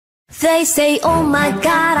They say, oh my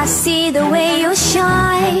God, I see the way you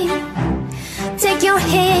shine. Take your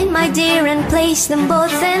hand, my dear, and place them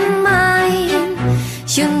both in mine.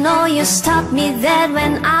 You know you stopped me dead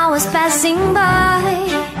when I was passing by.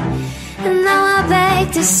 And now I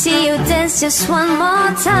beg to see you dance just one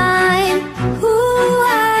more time. Ooh,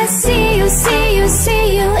 I see you, see you,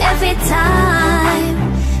 see you every time.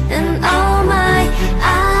 And oh my,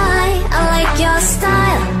 I like your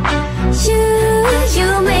style.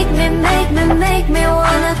 You make me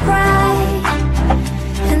wanna cry.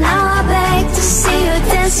 And now I beg to see you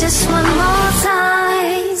dance just one more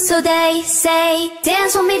time. So they say,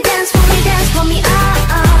 dance for me, dance for me, dance for me, oh,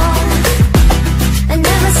 oh. I've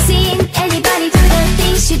never seen anybody do the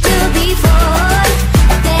things you do before.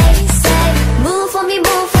 They say, move for me,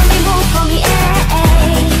 move for me, move for me, eh,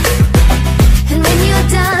 eh. And when you're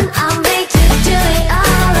done, I'll make you do it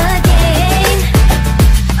all again.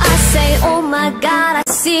 I say, oh my God, I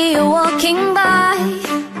see you walking by.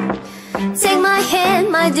 Take my hand,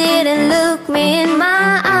 my dear, and look me in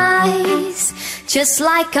my eyes. Just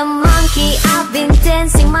like a monkey, I've been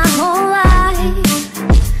dancing my whole life.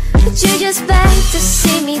 But you just beg to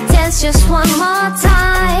see me dance just one more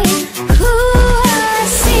time. Ooh, I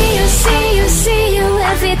see you, see you, see you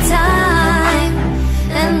every time.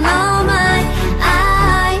 And oh my,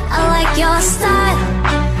 I like your style.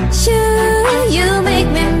 You make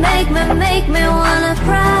me wanna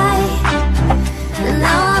cry. And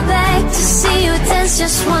now I beg to see you dance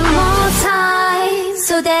just one more time.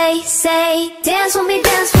 So they say, dance for me,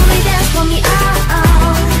 dance for me, dance for me, oh, oh.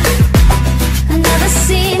 I've never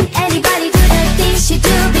seen anybody do the things you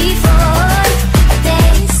do before.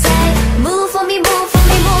 They say, move for me, move for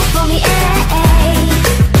me, move for me, eh,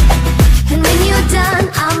 eh. And when you're done,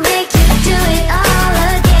 I'll make you do it all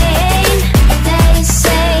again. They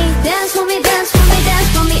say, dance for me, dance for me, dance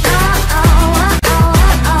for me, oh, oh, oh, oh,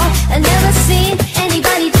 oh, oh. I've never seen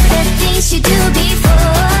anybody do the things you do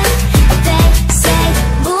before. They say,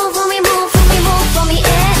 move for me, move for me, move for me,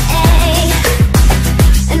 eh, eh.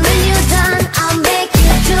 And when you're done, I'll make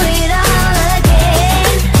you do it all again.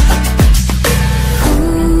 Ooh,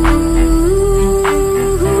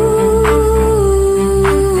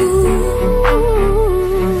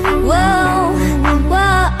 whoa,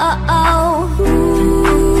 whoa, oh, oh.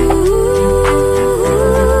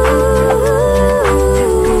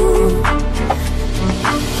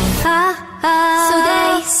 So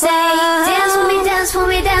they say, dance for me, dance for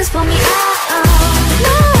me, dance for me, oh, oh.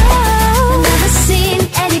 I've never seen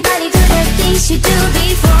anybody do the things you do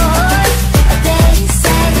before. They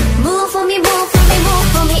say, move for me, move for me, move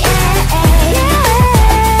for me, eh, eh.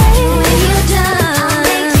 When you're done, I'll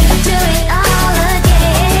make you do it all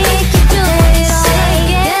again. Do it all again. Dance for me, dance for me, dance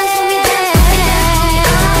for me,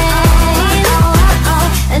 oh, oh, oh, oh.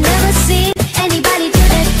 I've never seen anybody do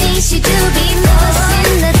the things you do before.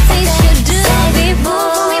 Seen the things you do before.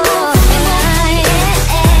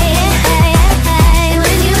 And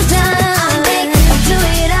when you're done, I'll make you do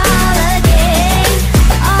it all again,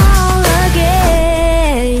 all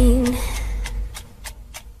again.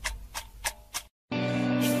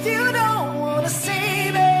 If you don't wanna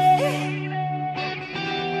see me,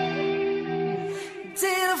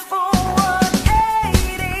 did a full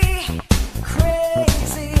 180,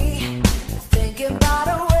 crazy, thinking about a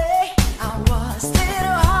way I was. Did a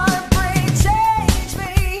heartbreak change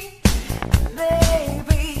me?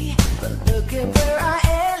 Maybe, but look at where I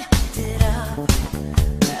ended up.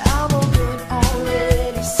 I'm a bit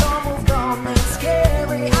already, so moved on, it's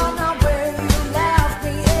scary. I'm not where you left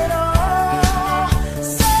me at all.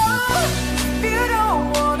 So, if you don't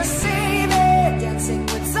wanna see me dancing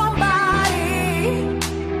with somebody,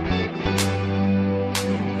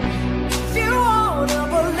 if you wanna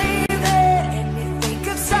believe that anything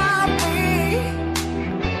could stop me,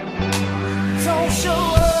 don't show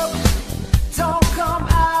up, don't come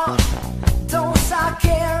out, don't stop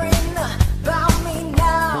caring about me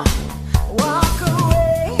now. Walk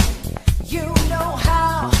away, you know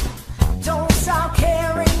how. Don't stop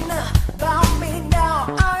caring about me now.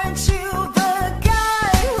 Aren't you the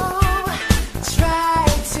guy who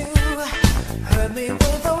tried to hurt me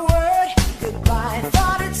with a word goodbye?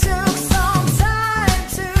 Thought it took some time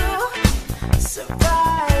to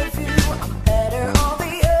survive you. I'm better on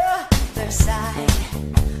the other side.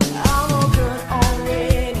 I'm no good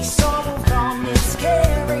already, so moved on, it's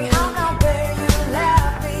scary. I'm not where you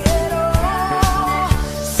left me at all.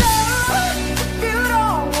 So, if you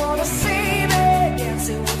don't wanna see me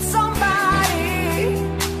dancing with somebody,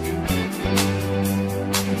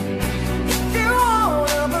 if you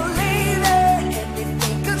wanna believe that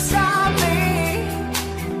anything could stop me,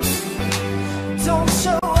 don't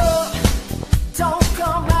show up, don't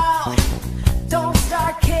come out,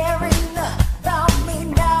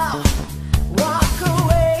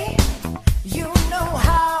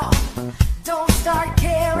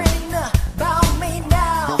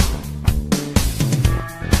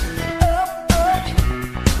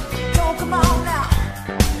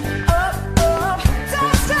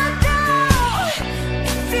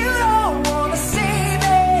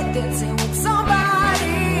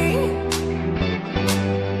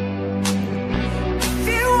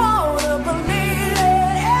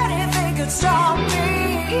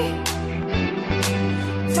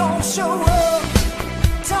 don't show up,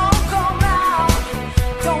 don't come out,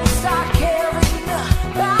 don't start caring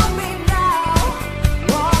about me now.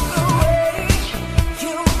 Walk away,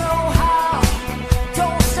 you know how.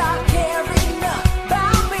 Don't start caring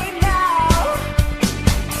about me now.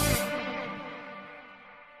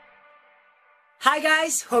 Hi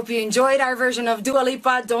guys, hope you enjoyed our version of Dua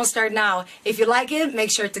Lipa, Don't Start Now. If you like it,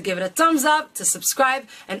 make sure to give it a thumbs up, to subscribe,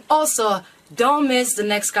 and also don't miss the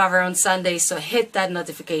next cover on Sunday, so hit that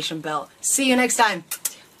notification bell. See you next time.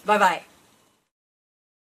 Bye-bye.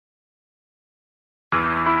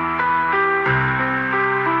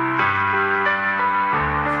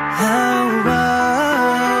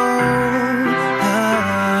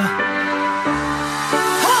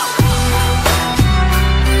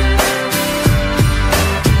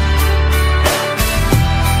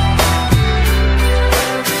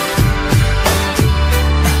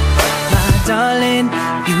 Darling,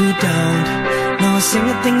 you don't know a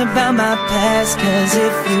single thing about my past, 'cause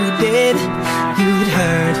if you did, you'd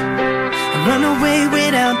hurt and run away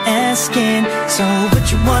without asking. So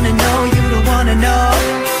what you wanna know, you don't wanna know,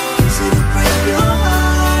 is it'll break your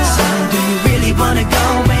heart. So do you really wanna go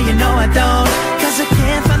where you know I don't? 'Cause I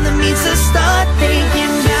can't find the means to start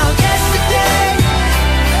thinking about yesterday.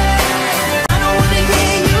 I don't wanna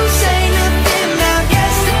hear you say nothing about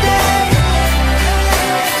yesterday.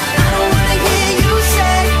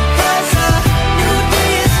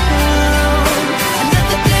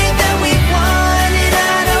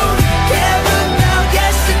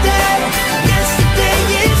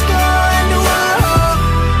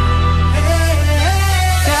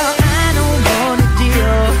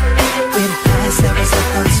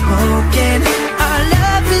 Our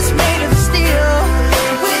love is made of steel,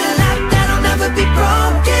 with a love that'll never be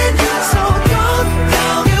broken. So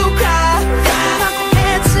don't you cry, my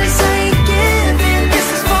answers I ain't giving. This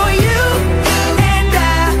is for you and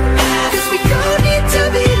I, 'cause we don't need to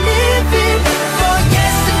be living for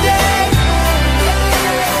yesterday.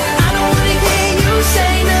 I don't wanna hear you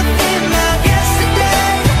say nothing about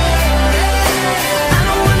yesterday. I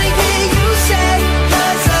don't wanna hear you say,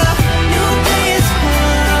 'cause a new day is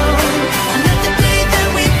born. Another day that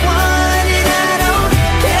we wanted, I don't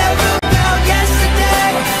care about yesterday.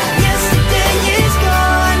 Yesterday is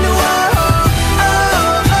gone, whoa,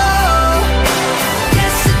 oh, oh.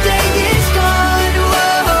 Yesterday is gone,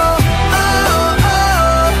 whoa, oh,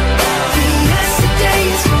 oh. Yesterday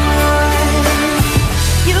is gone.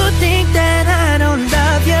 You think that I don't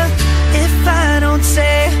love you if I don't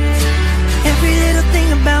say every little thing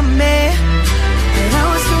about me that I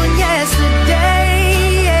was doing yesterday,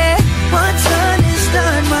 yeah. What's done is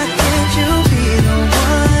done, why can't you be the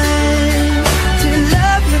one to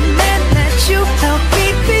love the man that you helped me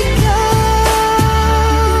become?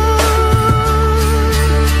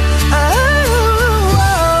 Oh,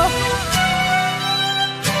 oh.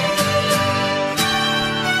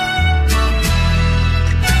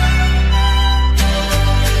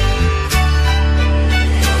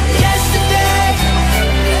 Yesterday,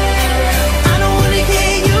 I don't wanna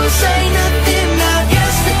hear you say nothing about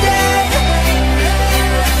yesterday.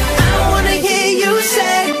 I don't wanna hear you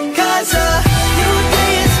say, 'cause a new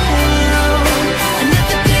day is born.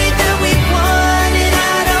 Another day that we wanted,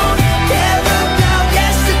 I don't care about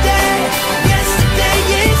yesterday. Yesterday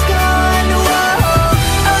is gone, whoa,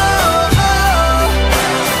 oh, oh.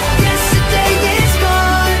 Yesterday is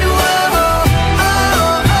gone, whoa,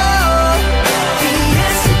 oh, oh.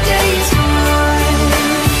 Yesterday is gone,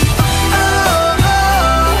 oh,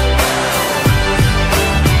 oh.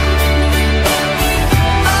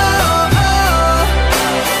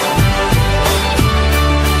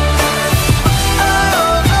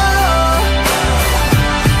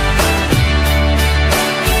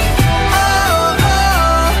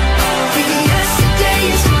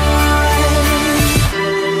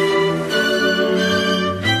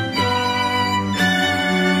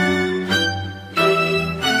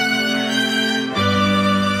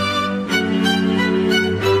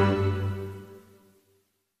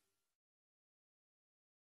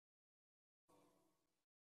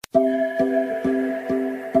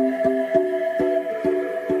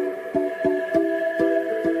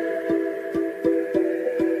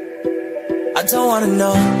 I don't wanna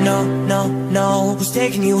know, no, no, no, who's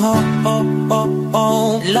taking you home, oh, oh,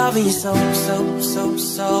 oh. Loving you so, so, so,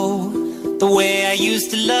 so, the way I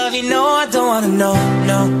used to love you. No, I don't wanna know,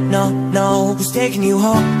 no, no, no, who's taking you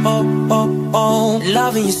home, oh, oh, oh.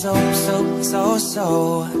 Loving you so, so, so, so,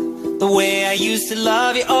 the way I used to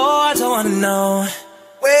love you. Oh, I don't wanna know.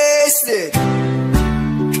 Wasted.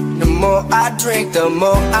 The more I drink, the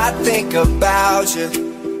more I think about you.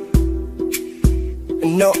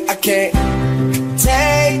 No, I can't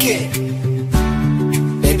take it.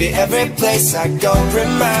 Baby, every place I go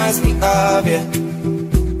reminds me of you.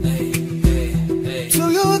 Do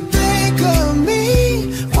you think of me,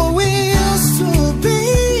 what we used to be?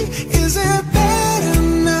 Is it better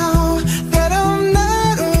now that I'm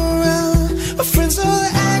not around? My friends are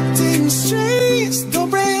acting strange, don't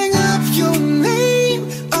bring up your name.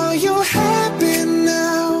 Are you happy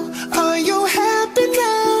now? Are you happy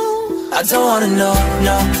now? I don't wanna know,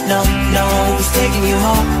 no, no, no, who's taking you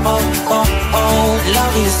home, oh, oh, oh.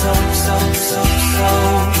 Love you so, so, so, so.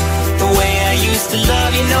 The way I used to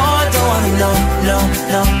love you, no, I don't wanna know, no,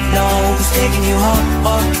 no, no, who's taking you home,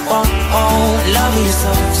 oh, oh, oh. Love you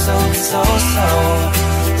so, so, so, so.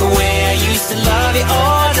 The way I used to love you,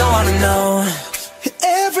 oh, I don't wanna know.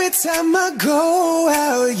 Every time I go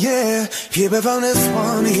out, yeah, hear it from this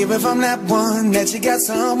one, hear it from that one, that you got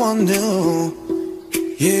someone new.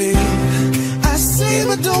 Yeah, I see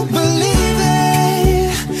but don't believe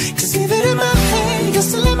it, 'cause even in my head, you're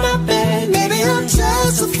still in my bed. Maybe I'm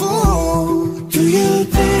just a fool. Do you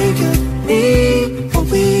think of me, what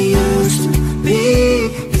we used to be?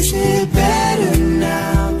 Is it better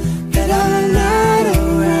now that I'm not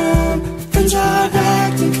around? Friends are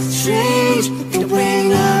acting strange, don't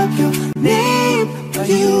bring up your name. Are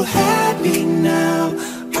you happy now?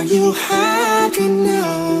 Are you happy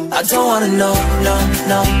now? I don't wanna know, no,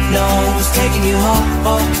 no, no, who's taking you home,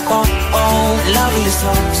 oh, oh, oh. Love you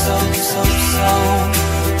so, so, so, so.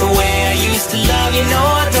 The way I used to love you, no,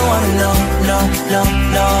 I don't wanna know, no, no,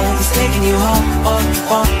 no, who's taking you home, oh,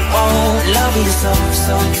 oh, oh. Love you so,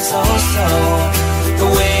 so, so, so. The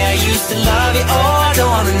way I used to love you, oh, I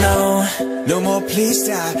don't wanna know. No more please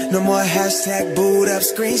stop, no more hashtag booed up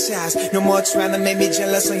screenshots. No more trying to make me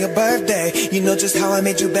jealous on your birthday. You know just how I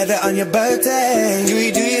made you better on your birthday. Do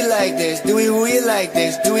you like this? Do we like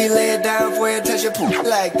this? Do we lay it down for you, touch your poop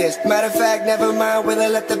like this? Matter of fact, never mind, will I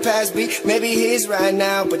let the past be? Maybe he's right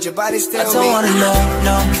now, but your body's still me. I don't wanna know,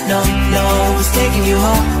 no, no, no, who's taking you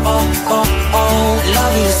home, oh, oh, oh.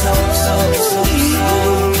 Love you so, so, so, so.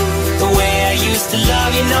 The way I used to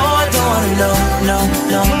love you, no, I don't wanna know, no,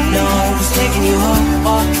 no, no, who's taking you home,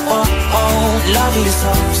 oh, oh, oh. Love you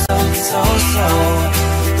so, so, so, so.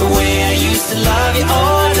 The way I used to love you,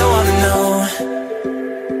 oh, I don't wanna know.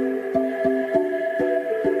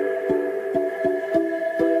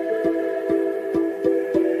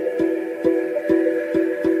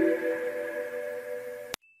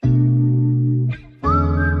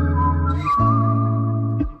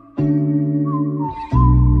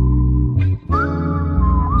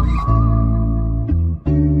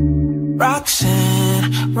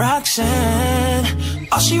 Roxanne, Roxanne,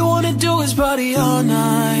 all she wanna do is party all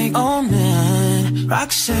night, oh man.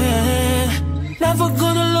 Roxanne, never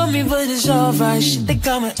gonna love me, but it's alright. She think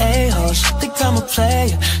I'm an a-hole, she think I'm a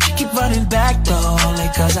player. She keep running back though, only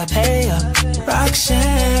 'cause I pay her.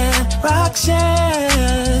 Roxanne,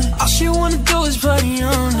 Roxanne, all she wanna do is party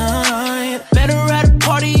all night. Met her at a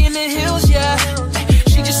party in the hills, yeah.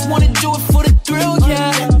 She just wanna do it for the thrill,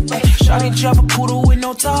 yeah. Shawty drop a poodle with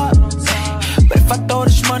no top. But if I throw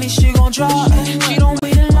this money, she gon' drop. She don't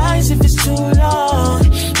wait in lines if it's too long.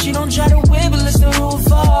 She don't try to wait, but lets the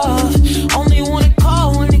roof off. Only wanna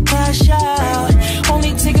call when they cash out.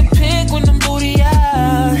 Only take a pic when them booty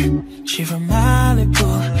out. She from Malibu,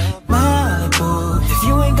 Malibu. If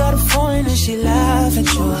you ain't got a phone, then she laugh at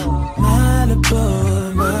you. Malibu,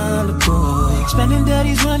 Malibu. Spending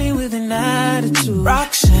daddy's money with an attitude.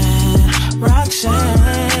 Roxanne,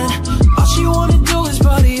 Roxanne, all she wanna do is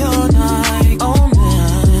party all night, oh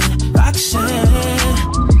man. Roxanne,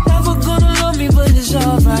 never gonna love me, but it's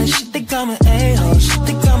alright. She think I'm an a-hole, she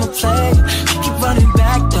think I'm a player. She keep running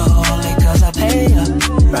back though, only 'cause I pay her.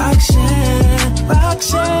 Roxanne,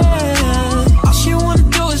 Roxanne, all she wanna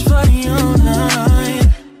do is party all night.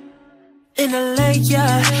 In the lake,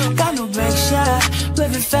 yeah, got no brakes, yeah.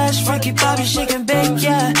 Living fast, Frankie Bobby, shaking bake,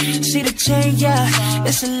 yeah. See the chain, yeah,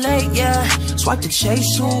 it's a late, yeah. Swipe the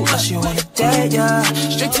chase, ooh, unless you want a date, yeah.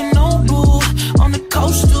 Straight to Nobu, on the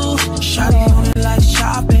coast, too. Shawty on it like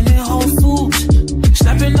shopping in Whole Foods.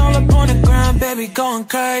 Stepping all up on the ground, baby, going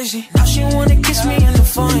crazy. Now she wanna kiss me in the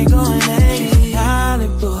phone, going 80.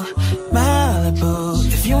 Malibu, Malibu.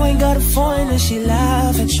 If you ain't got a phone, then she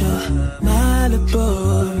laugh at you. Malibu,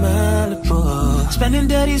 Malibu. Spending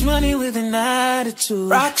daddy's money with an attitude.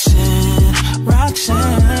 Roxanne,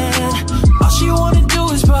 Roxanne, all she wanna do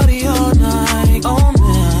is party all night, oh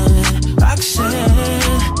man.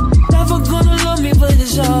 Roxanne, never gonna love me, but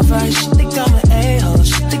it's alright. She think I'm an a-hole,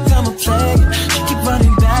 she think I'm a player. She keep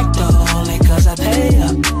running back though, only 'cause I pay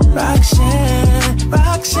her. Roxanne,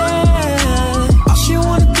 Roxanne, all she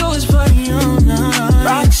wanna do is party all night.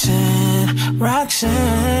 Roxanne, Roxanne.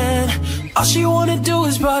 All she wanna do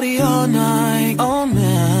is party all night. Oh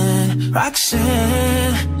man,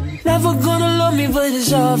 Roxanne, never gonna love me, but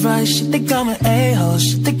it's alright. She think I'm an a-hole,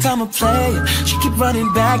 she think I'm a player. She keep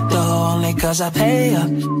running back though, only cause I pay her.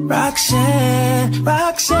 Roxanne,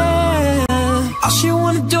 Roxanne, all she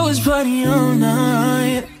wanna do is party all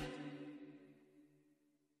night.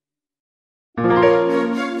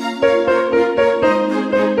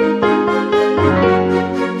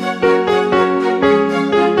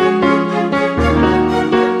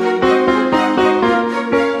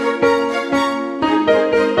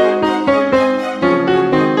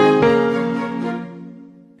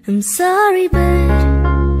 I'm sorry, but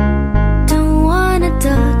don't wanna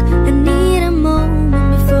talk. I need a moment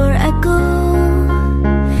before I go.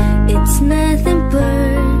 It's nothing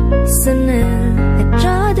personal. I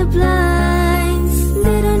draw the blinds.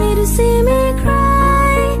 They don't need to see me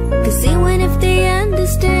cry. 'Cause even if they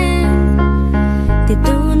understand, they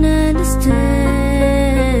don't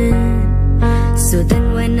understand. So then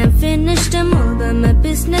when I'm finished, I'm all by my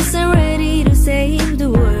business. I'm ready to save the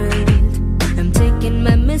world. I'm taking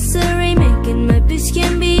my misery, making my bitch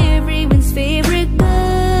can be everyone's favorite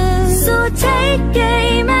girl. So take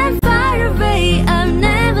aim and fire away. I've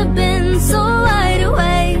never been so wide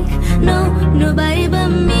awake. No, nobody but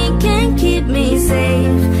me can keep me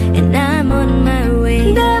safe, and I'm on my way.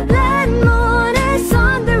 The blood moon is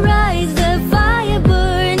on the rise, the fire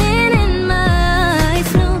burning in my eyes.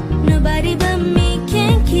 No, nobody but me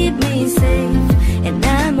can keep me safe, and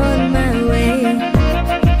I'm on my way.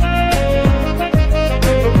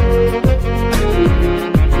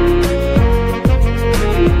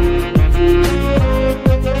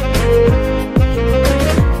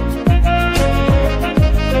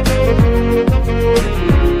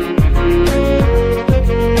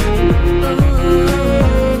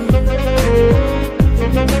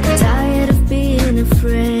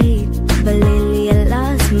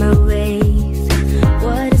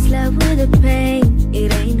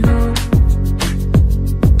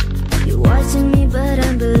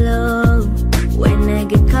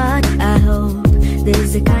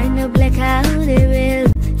 There's a kind of blackout, they will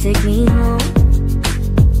take me home.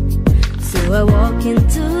 So I walk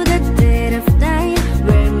into the dead of night,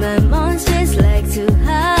 where my monsters like to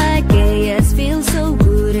hide. Chaos feels so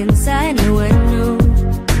good inside, no one knows.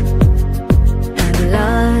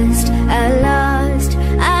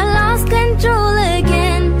 I lost control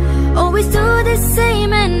again. Always do the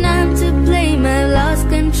same and I'm to blame. I lost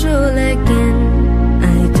control again.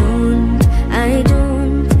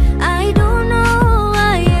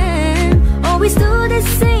 Always do the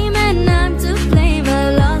same and I'm to blame. I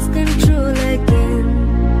lost control again.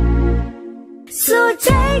 So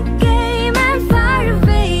take aim and fire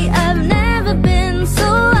away. I've never been so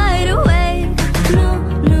wide awake. No,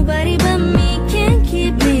 nobody but me can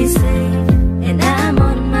keep me safe, and I'm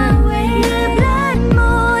on my way. The blood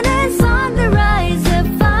moon is on the rise, the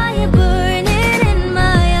fire burning in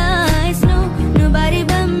my eyes. No, nobody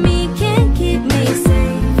but me can keep me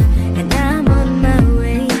safe, and I'm on my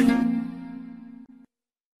way.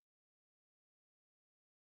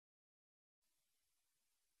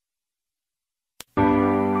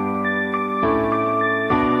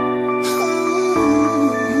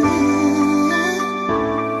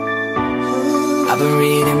 I've been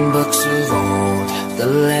reading books of old, the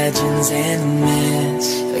legends and the myths,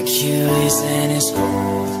 Achilles and his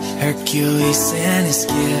gold, Hercules and his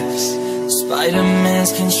gifts,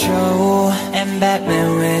 Spider-Man's control, and Batman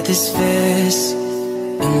with his fists.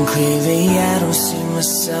 And clearly I don't see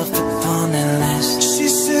myself upon that list. She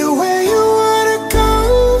said, where you wanna go?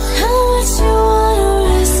 How much you wanna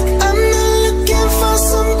risk? I'm not looking for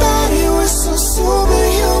somebody with some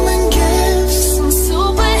superhuman gifts, Some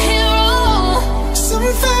superhero. some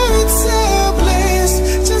fairy tale bliss,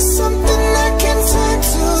 just something I can turn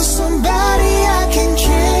to, somebody I can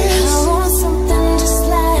kiss. I want something just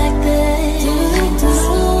like this.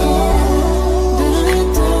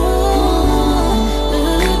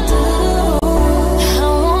 I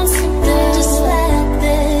want something just like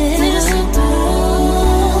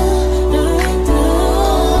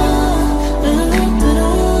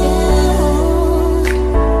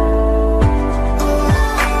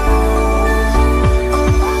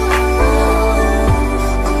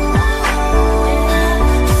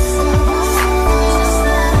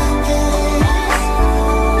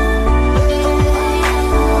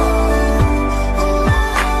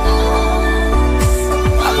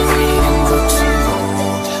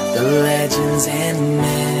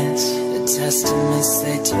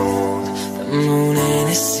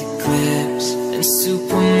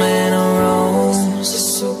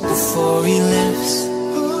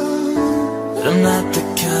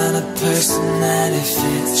person that it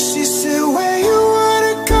fits. She said, where you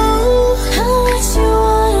wanna go? How much you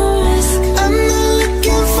wanna risk? I'm not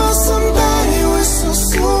looking for somebody with some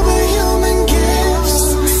superhuman gifts.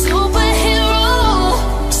 Superhero.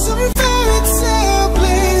 Some fairy tale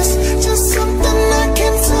bliss. Just something I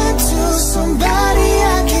can turn to. Somebody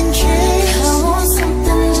I can kiss. I want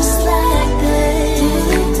something just like this.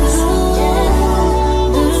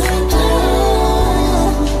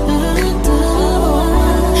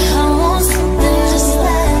 I want something just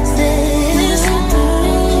like this. I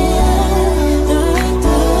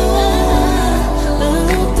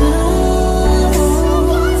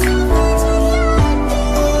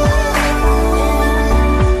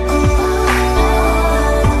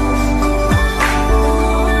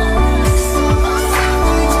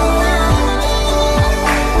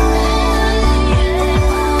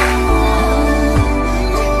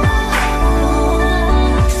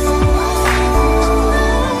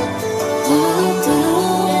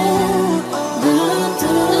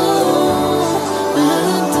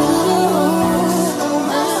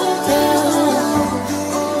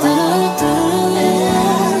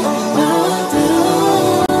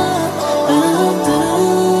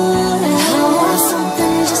want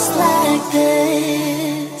something just like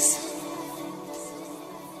this.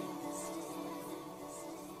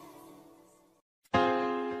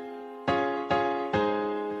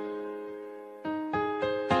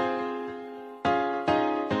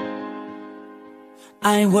 I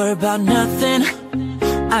ain't worried about nothing,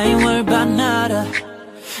 I ain't worried about nada.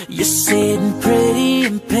 You're sitting pretty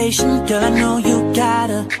impatient, girl, I know you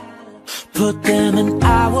gotta put them in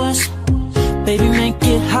hours, baby, make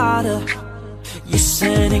it harder. You're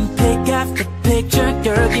sending pic after picture,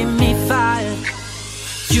 girl, give me fire.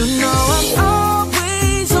 You know I'm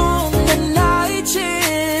always on the night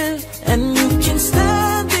shift, and you can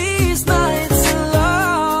stand these nights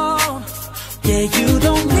alone. Yeah, you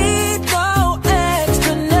don't need no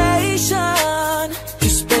explanation,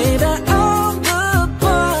 'cause baby, I'm the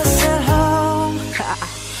boss at home.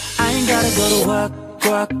 I ain't gotta go to work,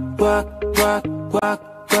 work, work, work, work,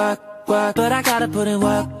 work, work, but I gotta put in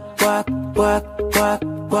work, work, work, work,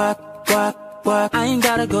 work, work, work. I ain't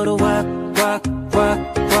gotta go to work, work, work,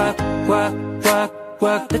 work, work, work,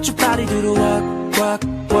 work. Let your body do the work, work,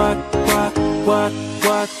 work, work, work,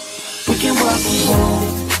 work. We can work from home,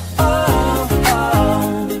 oh, oh.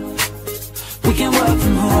 We can work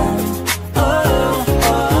from home,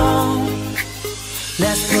 oh, oh.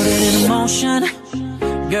 Let's put it in motion,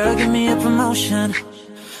 girl, give me a promotion.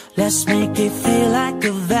 Let's make it feel like a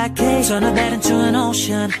vacation, turn a bed into an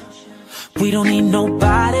ocean. We don't need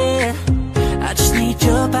nobody, I just need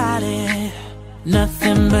your body.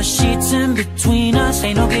 Nothing but sheets in between us,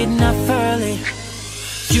 ain't no getting up early.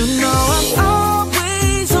 You know I'm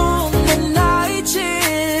always on the night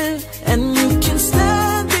shift, and you can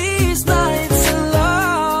stand these nights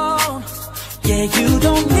alone. Yeah, you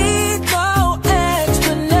don't need no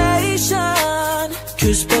explanation,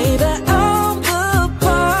 'cause baby, I'm the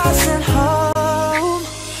boss at home.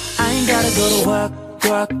 I ain't gotta go to work,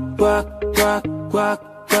 work, work, work, work,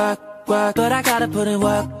 work, work, but I gotta put in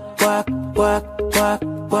work, work, work, work,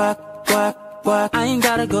 work, work, work. I ain't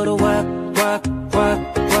gotta go to work, work, work,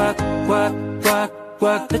 work, work, work,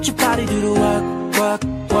 work. Let your body do the work, work,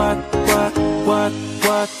 work, work, work,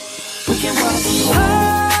 work. We can work from home.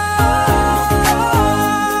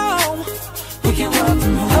 We can work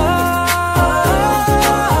from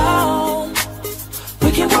home. We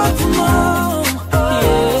can work from home.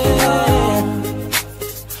 Yeah.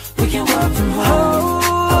 We can work from home.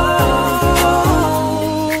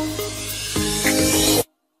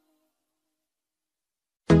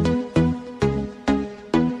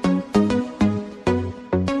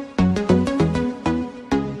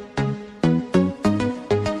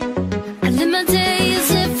 I live my day as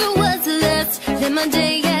if it was the last. Live my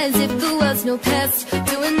day as if there was no past.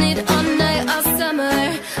 Doing it all night, all summer.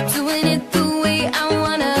 Doing it the way I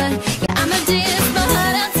wanna. Yeah, I'ma dance my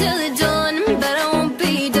heart out till the dawn, but I won't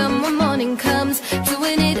be done when morning comes.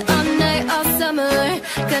 Doing it all night, all summer.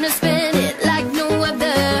 Gonna spend it like no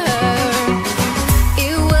other.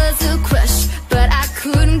 It was a crush, but I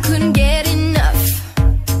couldn't get enough.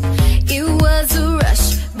 It was a rush,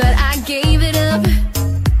 but I gave it up.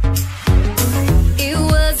 It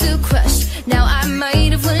was a crush. Now I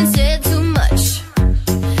might have went and said too much,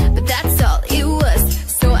 but that's all it was,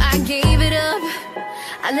 so I gave it up.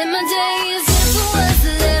 I live my day as if it was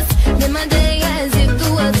the last. Live my day as if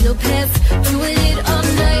there was no past. Doing it all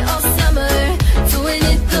night, all summer. Doing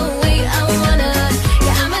it the way I wanna.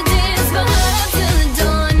 Yeah, I'ma dance my heart out till the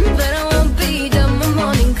dawn, but I won't be done when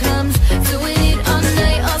morning comes. Doing it all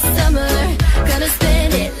night, all summer. Gonna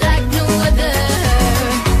spend it like no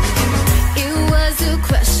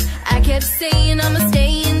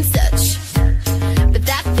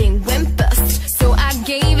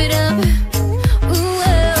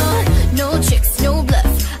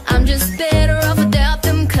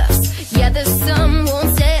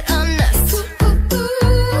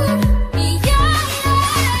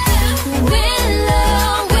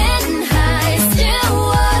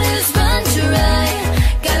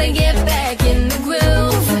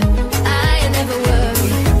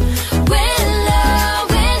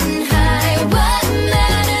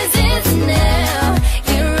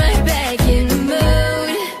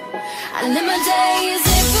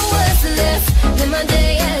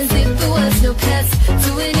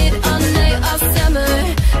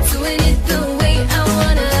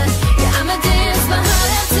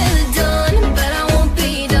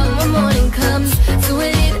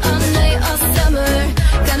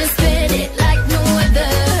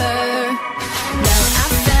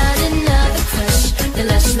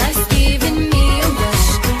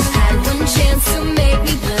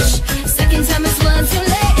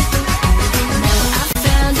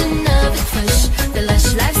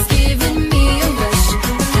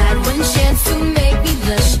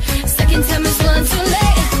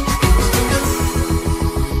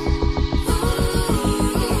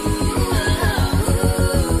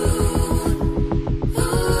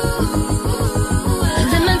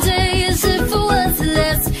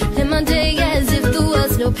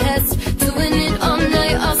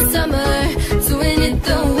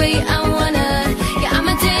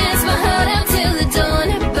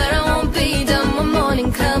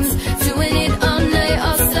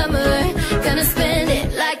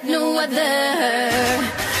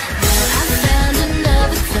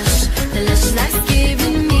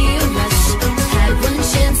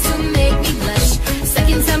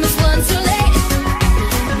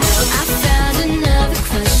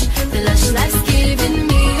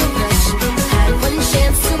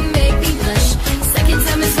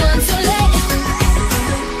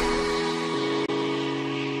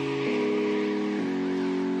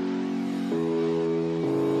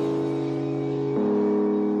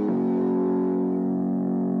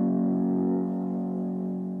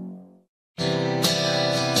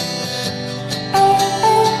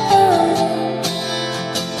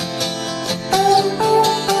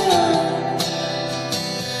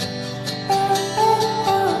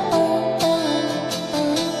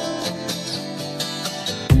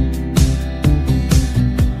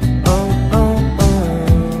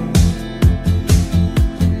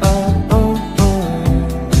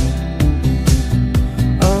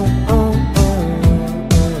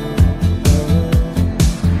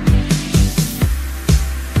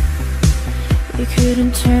You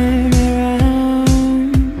couldn't turn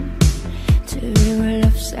around till we were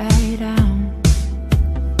upside down.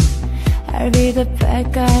 I'll be the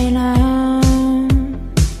bad guy now,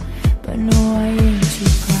 but no, I ain't too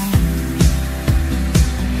proud.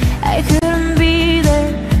 I couldn't be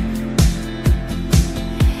there,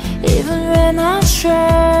 even when I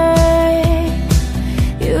tried.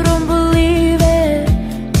 You don't believe it,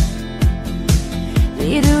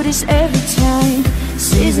 we do this every time.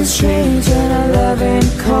 Seasons change and our love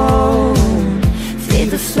ain't cold. Feed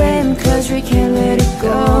the flame cause we can't let it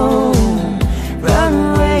go. Run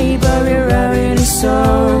away but we're running in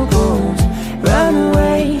circles. Run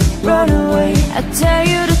away, run away. I tell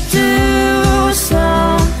you to do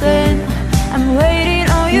something, I'm waiting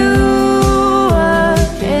on you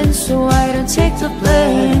again, so I don't take the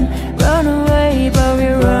blame. Run away but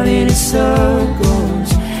we're running in circles.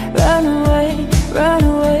 Run away, run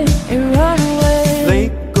away, and run away.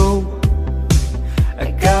 Let go,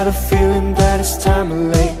 I got a feeling that it's time to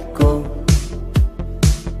let go.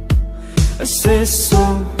 I said so,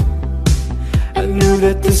 I knew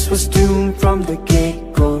that this was doomed from the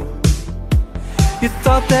get-go. You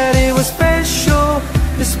thought that it was special,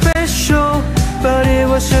 it's special, but it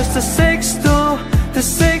was just a sexto, the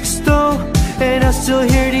sexto. And I still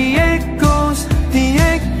hear the echoes, the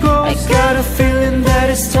echoes. I got a feeling that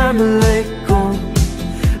it's time to let go,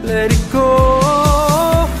 let it go.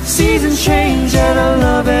 Seasons change and our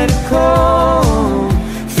love had it cold.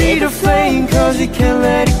 Feed the flame cause we can't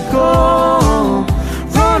let it go.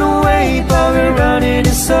 Run away but we're running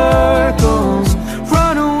in circles.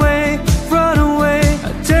 Run away, run away.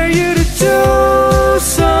 I dare you to do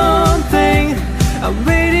something, I'm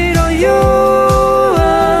waiting on you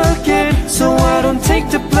again, so I don't take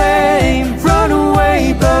the blame. Run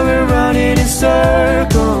away but we're running in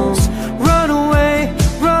circles. Run away,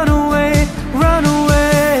 run away, run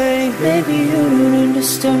away. Maybe you don't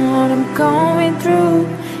understand what I'm going through.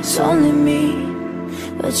 It's only me,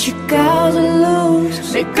 but you gotta lose.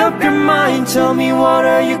 Make up your mind, tell me what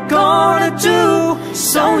are you gonna do.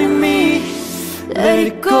 It's only me, let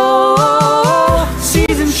it go.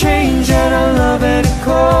 Seasons change and our love had it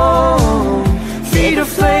cold. Feed the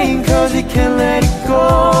flame cause we can't let it go.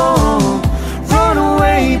 Run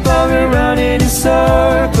away but we're running in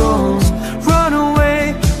circles. Run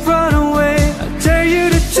away, run away. I dare you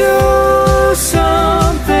to do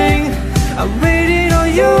something, I'm waiting on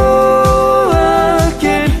you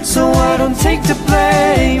again, so I don't take the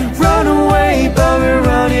blame. Run away but we're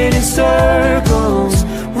running in circles.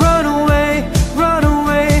 Run away, run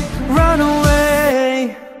away, run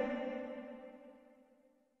away.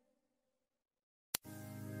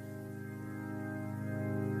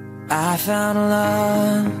 I found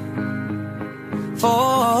love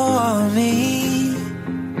for me.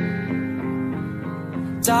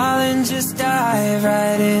 Darling, just dive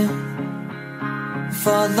right in,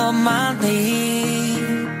 follow my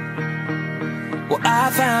lead. Well, I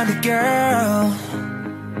found a girl,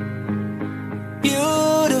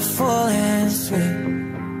 beautiful and sweet.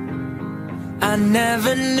 I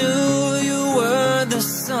never knew you were the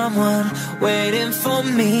someone waiting for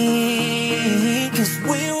me, 'cause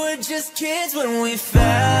we were just kids when we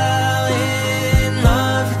fell in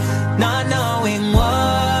love, not knowing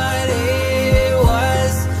what it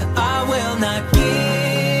was. I will not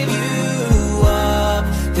give you up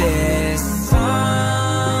this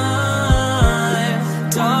time.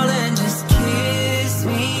 Darling, just kiss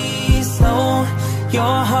me slow.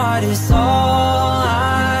 Your heart is all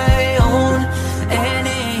I own, and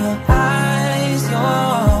in your eyes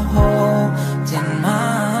you're holding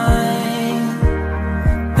mine.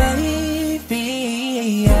 Baby,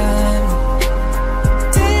 I'm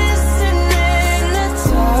dancing in the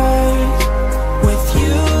dark with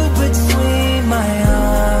you between my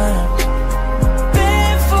arms,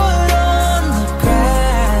 barefoot on the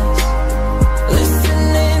grass,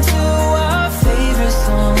 listening to our favorite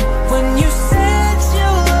song. When you said you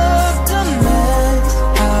looked a mess,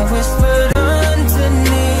 I whispered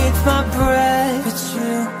underneath my breath, but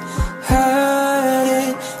you heard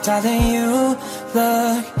it. Darling, you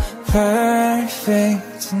look perfect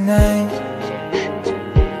tonight.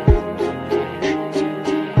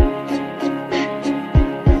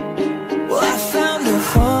 Well, I found a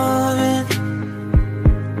woman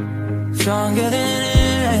stronger than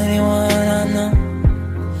anyone I know.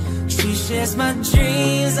 She shares my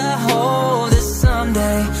dreams. I hope that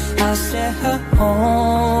someday I'll share her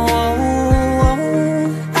home.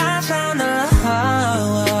 I found a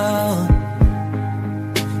love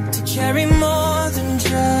to carry more than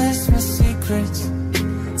just my secrets,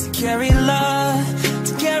 to carry love,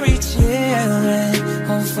 to carry children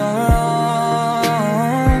home for all.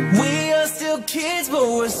 We are still kids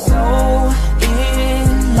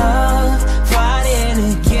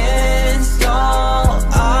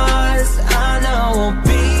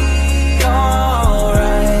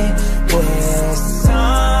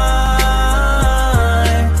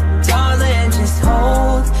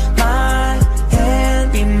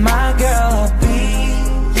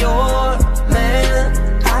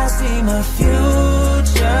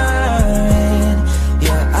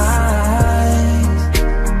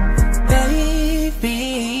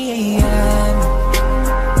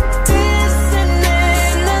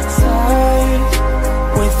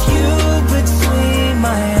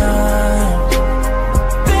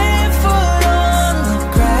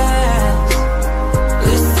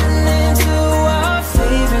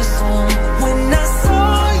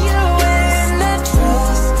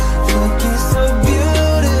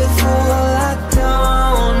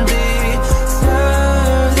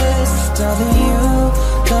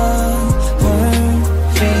done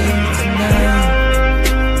perfect tonight.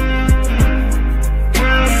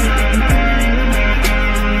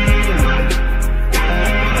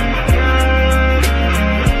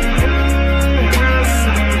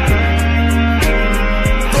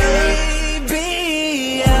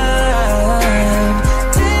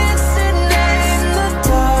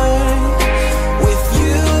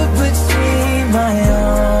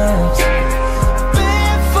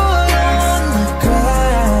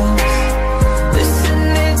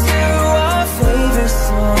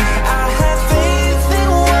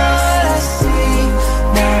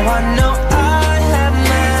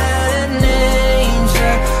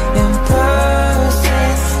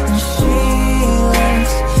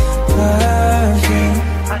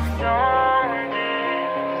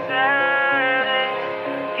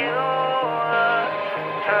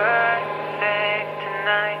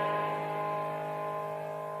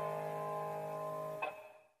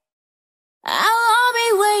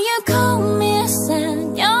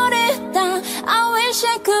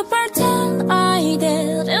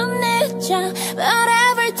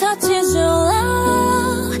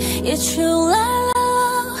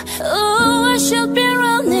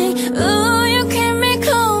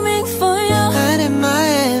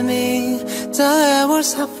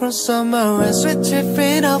 Somewhere else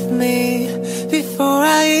retrieving of me before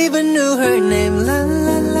I even knew her name. La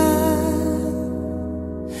la la,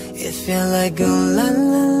 it felt like a la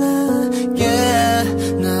la la, yeah.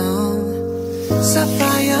 No,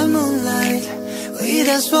 sapphire moonlight, we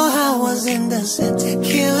danced for hours in the sun,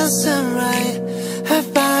 tequila sunrise. Her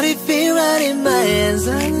body feel right in my hands.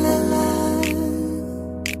 La la la,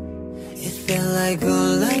 it felt like a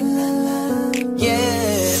la la la, yeah.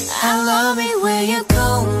 I love it when you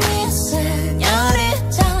call me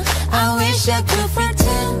Señorita. I wish I could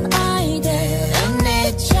pretend I didn't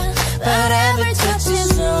need ya, but every touch is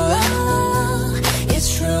so love. It's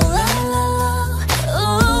true love.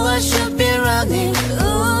 Ooh, I should be running.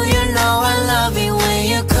 Ooh, you know I love it when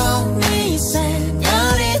you call me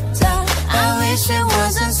Señorita. I wish it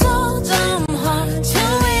wasn't so damn hard to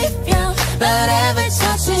leave you, but every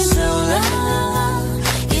touch is true love.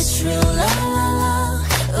 It's true love.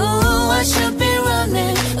 Ooh, I should be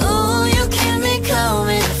running. Ooh, you keep me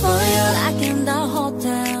coming for you. Like in the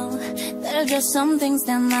hotel, there are just some things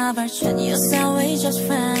that never change. You say we just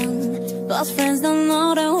friends, but friends don't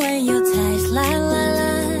know the way you taste. La la la.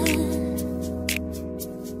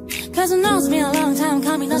 Cause I know it's been a long time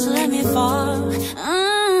coming, don't you let me fall.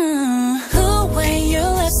 Who when you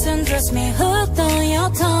listen, trust me, hooked on your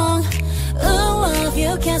tongue. Ooh, love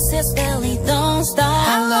you can't sit steadily, don't stop.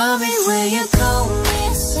 I love it when you call me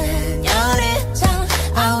Señorita.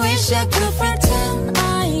 I wish I could pretend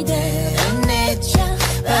I didn't need ya,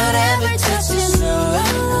 but every touch is true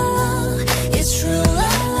love. It's true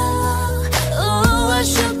love. Ooh, I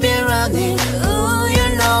should be running. Ooh, you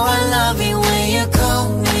know I love it when you call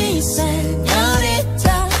me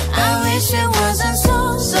Señorita. I wish it wasn't so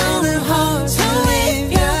hard to leave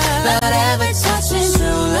ya, but every touch is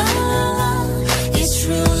true love. It's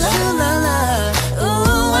true love.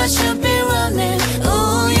 Ooh, I should be running.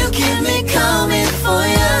 Ooh, you keep me coming for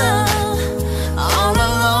ya. All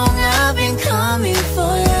along I've been coming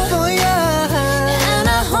for ya, and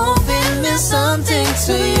I hope it means something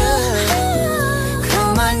to you. Call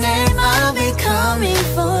my name, I'll be coming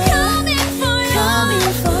for ya.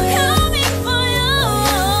 Coming for ya.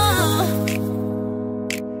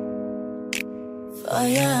 For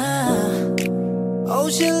ya. Oh,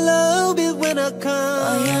 she love it when I come.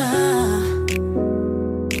 Oh, yeah.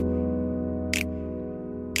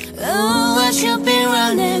 Ooh, I should be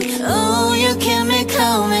running. Ooh, you keep me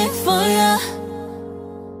coming for ya.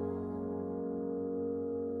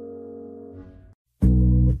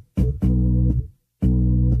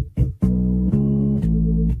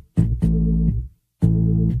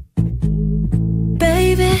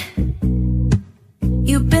 Baby,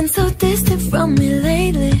 you've been so distant from me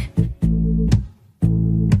lately.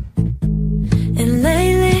 And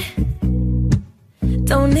lately,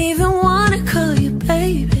 don't even wanna call you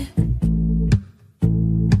baby.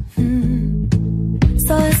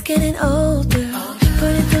 So it's getting older,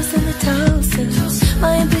 putting those in the toaster.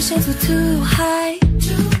 My ambitions were too high,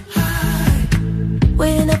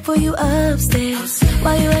 waiting up for you upstairs,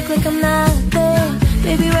 while you act like I'm not there.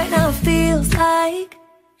 Baby, right now it feels like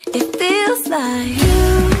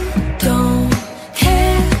you don't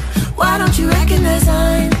care. Why don't you recognize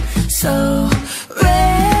I'm so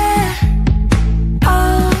rare?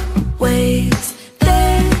 Always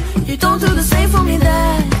there. You don't do the same for me,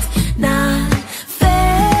 that's not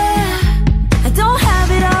fair. I don't have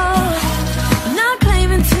it all, I'm not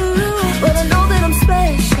claiming to, but I know that I'm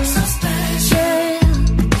special.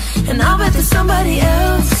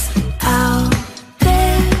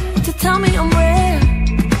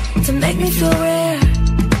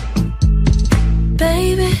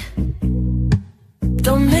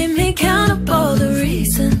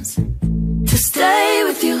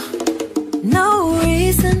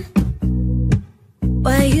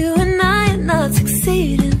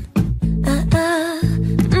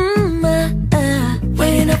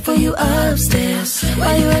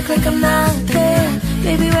 act like I'm not there.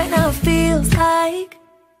 Baby, right now it feels like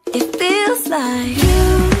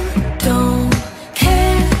you don't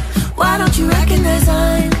care. Why don't you recognize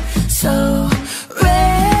I'm so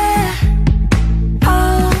rare?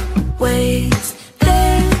 Always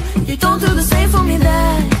there. You don't do the same for me,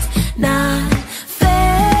 that's not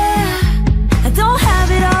fair. I don't have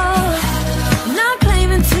it all, I'm not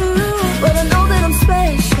claiming to, but I know that I'm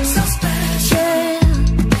special,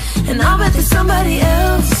 yeah. And I'll bet there's somebody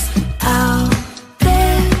else out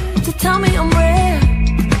there to tell me I'm rare,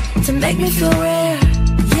 to make me feel rare,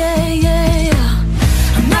 yeah, yeah,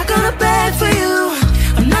 yeah. I'm not gonna beg for you,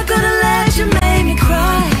 I'm not gonna let you make me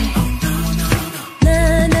cry.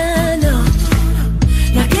 Nah, nah, no,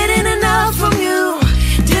 not getting enough from you.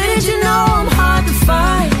 Didn't you know I'm hard to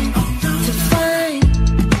find,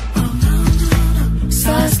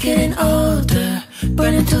 Stars getting older,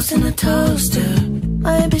 burning toast in the toaster.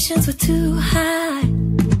 My ambitions were too high,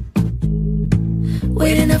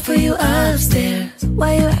 waiting up for you upstairs.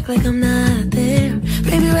 Why you act like I'm not there?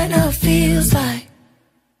 Baby, right now it feels like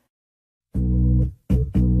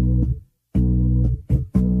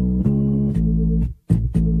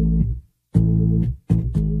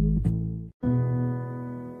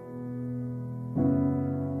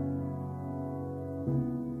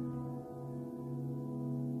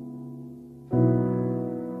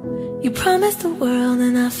you promised the world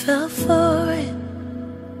and I fell for it.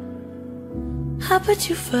 I put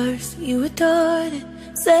you first, you adored it.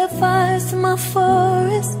 Set fires to my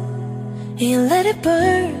forest and you let it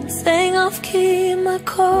burn, sang off key in my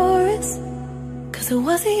chorus, cause it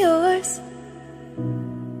wasn't yours.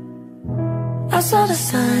 I saw the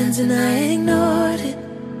signs and I ignored it.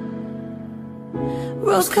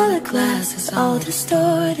 Rose-colored glasses all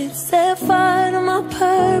distorted. Set fire to my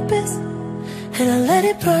purpose and I let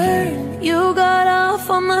it burn. You got off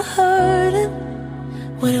on the hurting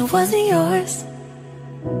when it wasn't yours.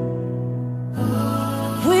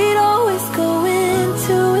 We'd always go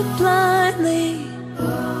into it blindly.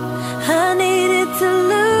 I needed to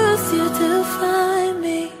lose you to find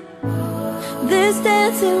me. This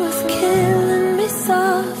dancing was killing me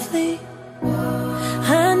softly.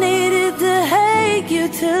 I needed to hate you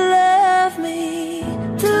to love me.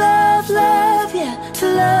 To love, love, yeah. To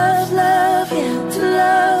love, love, yeah. To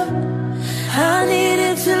love. I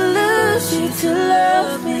needed to lose you to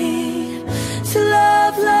love me. To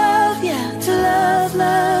love, love, yeah. To love,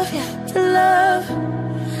 love, yeah. To love.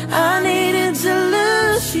 I needed to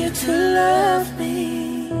lose you to love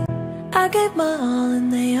me. I gave my all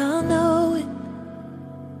and they all know it.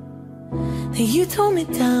 Then you tore me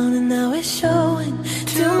down and now it's showing.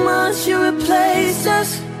 Too much, you replaced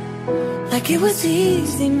us like it was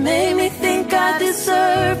easy. Made me think I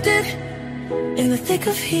deserved it in the thick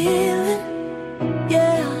of healing,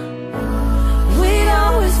 yeah. We'd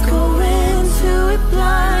always go into it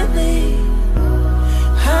blindly.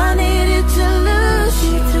 I needed to lose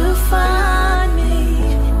you to find me.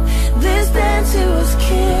 This dancer was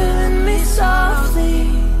killing me softly.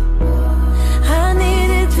 I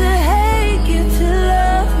needed to hate you to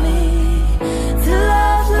love me. To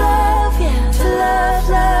love, love, yeah. To love,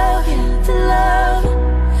 love, yeah. To love.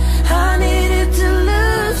 I needed to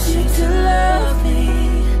lose you to love me.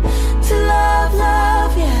 To love,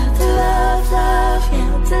 love, yeah. To love, love,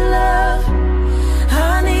 yeah. To love.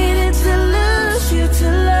 I needed to lose you to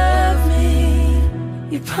love me.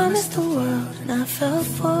 You promised the world and I fell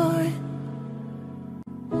for it.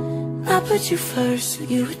 I put you first, so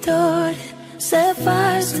you adored it. Set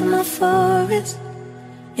fires to my forest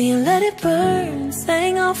and you let it burn,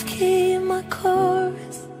 sang off key in my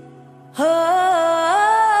chorus.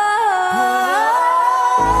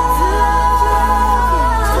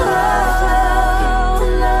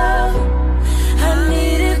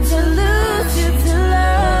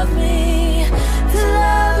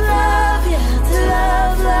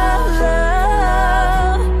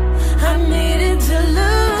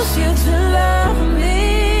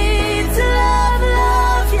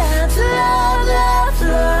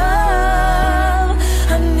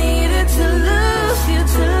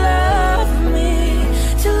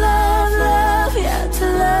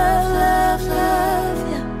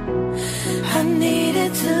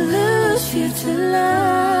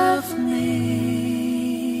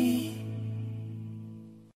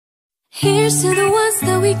 Here's to the ones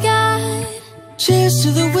that we got. Cheers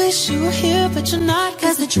to the wish you were here but you're not.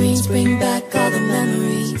 Cause the dreams bring back all the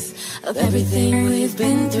memories of everything we've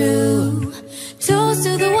been through. Toast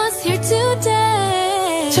to the ones here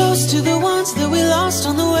today. Toast to the ones that we lost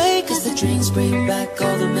on the way. Cause the dreams bring back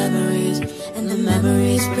all the memories, and the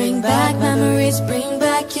memories bring back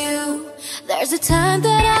you. There's a time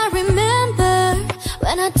that I remember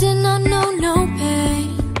when I did not know no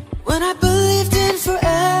pain, when I believed in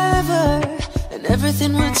forever and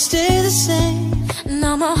everything would stay the same.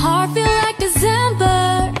 Now my heart feel like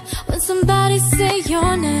December when somebody say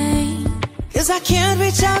your name. 'Cause I can't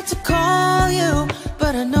reach out to call you,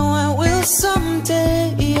 but I know I will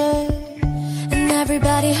someday, yeah. And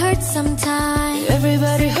everybody hurts sometime.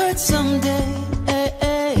 Everybody hurts someday,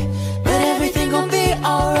 but everything gon' be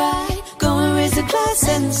alright. Go and raise a glass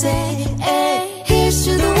and say, hey, here's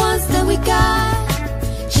to the ones that we got.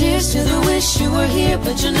 cheers to the wish you were here,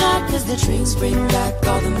 but you're not. 'Cause the drinks bring back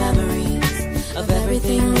all the memories of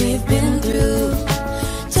everything we've been through.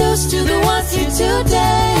 Toast to the ones here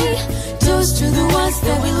today. Toast to the ones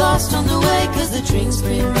that we lost on the way. 'Cause the drinks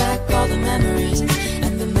bring back all the memories,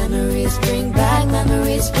 and the memories bring back you.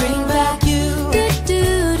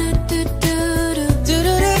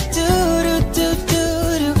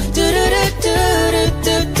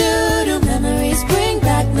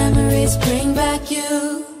 Memories bring back you.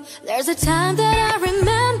 There's a time that I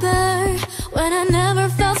remember when I never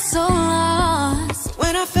felt so lost,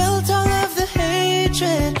 when I felt all of the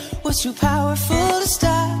hatred was too powerful to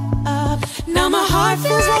stop. Now my heart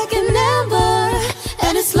feels like an ember,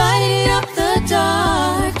 and it's lighting up the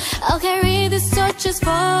dark. I'll carry these torches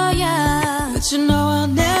for ya, but you know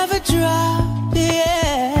I'll never drop,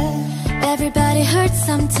 yeah. Everybody hurts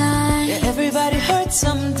sometime. Yeah, everybody hurts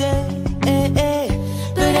someday,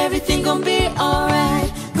 but everything gon' be alright.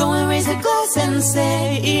 Go and raise a glass and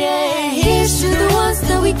say, yeah. Here's to the ones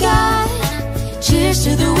that we got. Cheers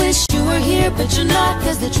to the wish you were here, but you're not.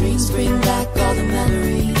 'Cause the drinks bring back all the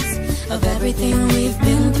memories of everything we've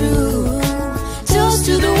been through. Toast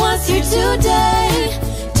to the ones here today.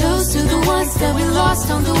 Toast to the ones that we lost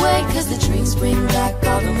on the way. 'Cause the drinks bring back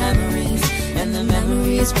all the memories, and the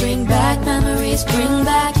memories bring back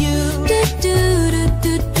you.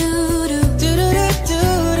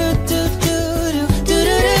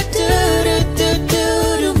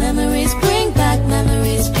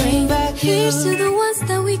 Here's to the ones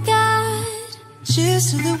that we got. Cheers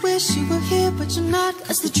to the wish you were here, but you're not.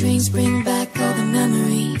 'Cause the drinks bring back all the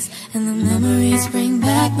memories, and the memories bring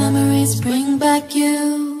back you.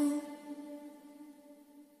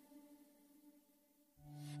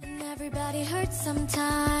 And everybody hurts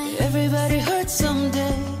sometime. Everybody hurts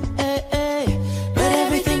someday, but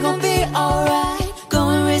everything gon' be alright. Go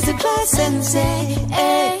and raise a glass and say,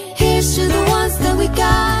 hey, here's to the ones that we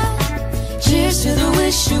got. cheers to the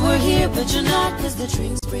wish you were here, but you're not. 'Cause the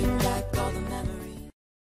drinks bring back all the memories.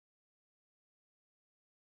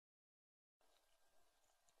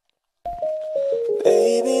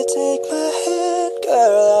 Baby, take my hand,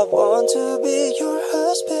 girl, I want to be your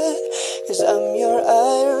husband. 'Cause I'm your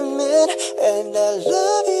Iron Man, and I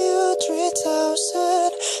love you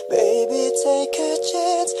 3000. Baby, take a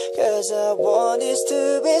chance, 'cause I want this to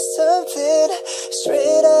be something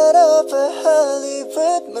straight out of a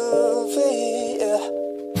Hollywood movie, yeah.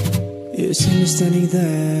 You see me standing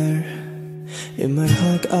there, in my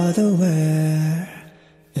hug otherwhere,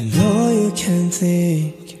 and all you can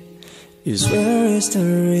think is where is the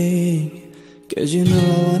ring? 'Cause you know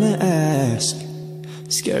I wanna ask,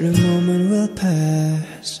 scared the moment will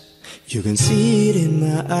pass. You can see it in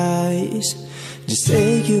my eyes, just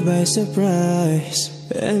take you by surprise.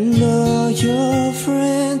 And all your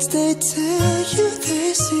friends, they tell you they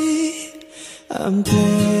see I'm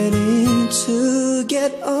planning to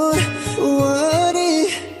get on one knee,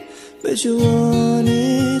 but you want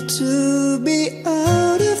it to be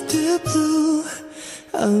out of the blue.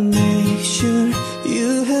 I'll make sure you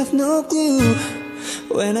have no clue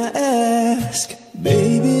when I ask.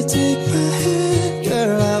 Baby, take my hand,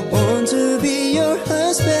 girl, I want to be your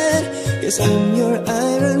husband. 'Cause I'm your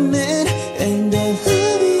Iron Man, and I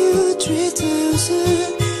love you 3000.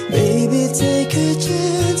 Baby, take a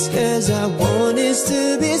chance, 'cause I want this to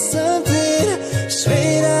be something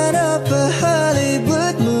straight out of a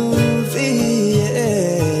Hollywood movie,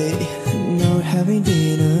 yeah. Now we're having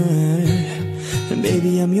dinner, and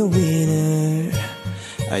baby, I'm your winner.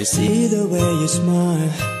 I see the way you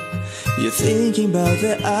smile, you're thinking about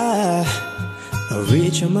the I'll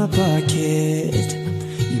reach in my pocket,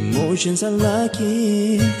 emotions are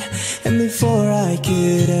locking. And before I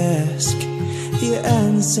could ask, you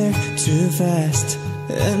answer too fast.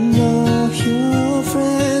 And all your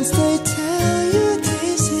friends, they tell you they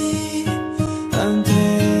see I'm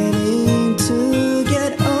planning to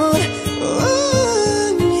get on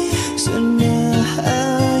one knee. So now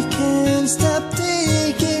I can't stop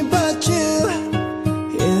thinking about you.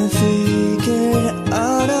 You figured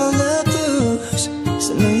out all the blues,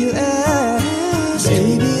 so now you ask.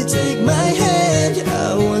 Baby, take my hand,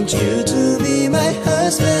 I want you to be my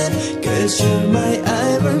husband. 'Cause you're my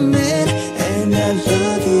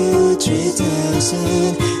love you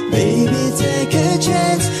 3,000. Baby, take a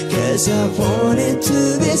chance, 'cause I want it to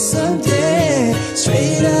be someday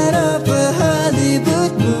straight out of a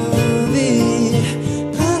Hollywood movie.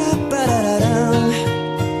 Ba-da-ba-da-da-dum.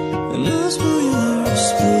 No spoilers,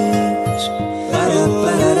 please.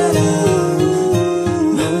 Ba-da-ba-da-da-dum.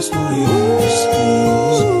 No spoilers,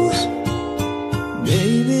 please.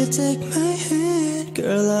 Baby, take my hand,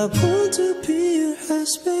 girl, I want to be your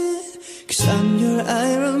husband, 'cause I'm your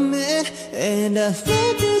Iron Man, and I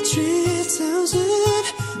love you 3,000.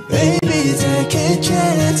 Baby, take a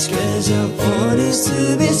chance, 'cause I want it to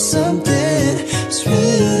be something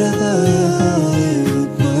straight out of a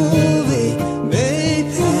Hollywood movie.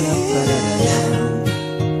 Baby,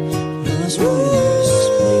 no spoilers,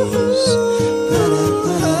 please.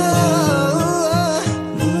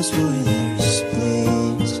 No spoilers,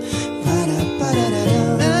 please.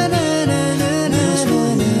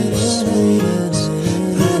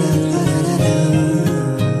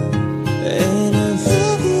 And I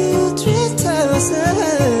love you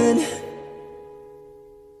 3,000.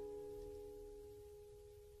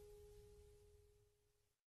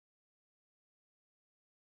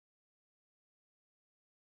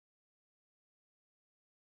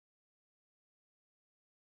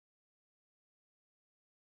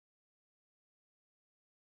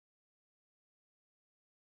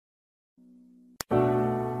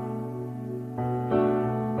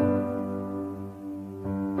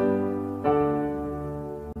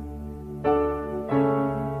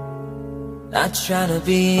 Not trying to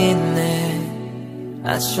be in there,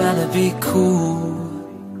 not trying to be cool,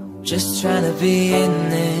 just trying to be in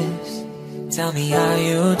this. Tell me how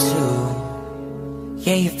you do.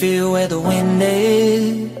 Can you feel where the wind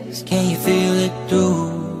is? Can you feel it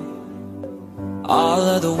through all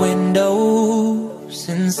of the windows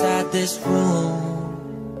inside this room?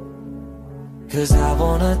 'Cause I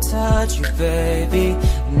wanna touch you, baby,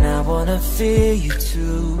 and I wanna feel you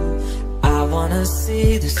too. I wanna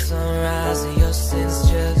see the sunrise of your sins,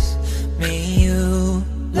 just me and you.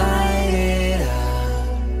 Light it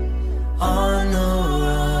up on the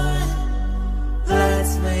run.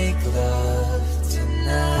 Let's make love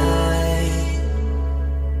tonight.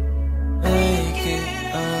 Make it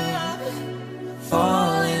up,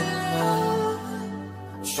 fall in love,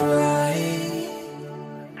 try.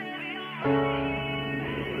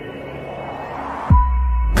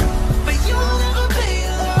 But you'll never be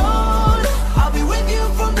alone. I'll be with you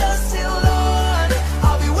from dusk till dawn.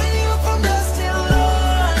 I'll be with you from dusk till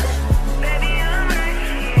dawn. Baby, I'm right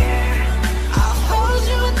here. I'll hold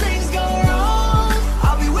you when things go wrong.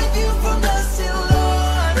 I'll be with you from dusk till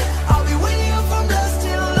dawn. I'll be with you from dusk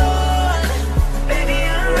till dawn. Baby,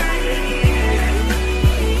 I'm right here.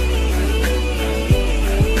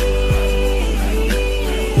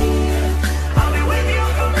 I'll be with you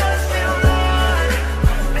from dusk till dawn.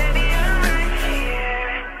 Baby, I'm right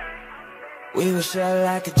here. We were shut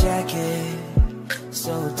like a jacket,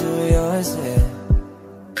 so do yours here.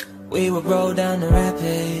 We would roll down the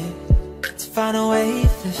rapid to find a way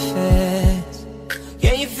to fit.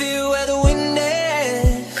 Can you feel where the wind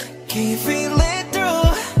is? Can you feel it through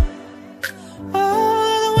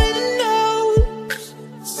all the windows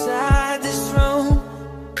inside this room?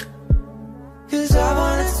 'Cause I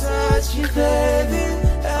wanna touch you, baby,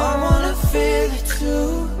 I wanna feel it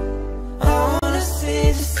too. I wanna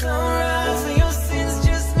see the sunrise of your sins,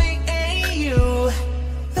 just me and you.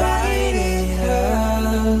 Light it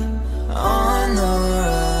up on the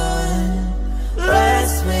run.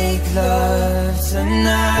 Let's make love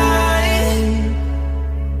tonight.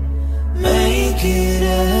 Make it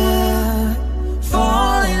up,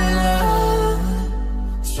 fall in love,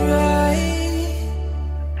 try.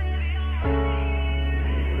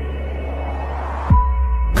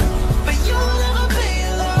 But you'll never be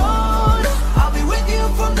alone. I'll be with you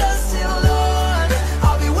from dusk till dawn.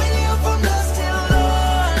 I'll be with you from dusk till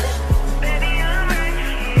dawn. Baby, I'm right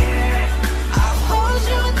here. I'll hold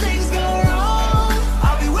you when things go wrong.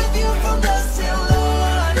 I'll be with you from dusk till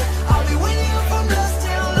dawn. I'll be with you from dusk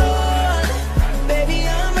till dawn. Baby,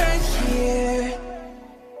 I'm right here.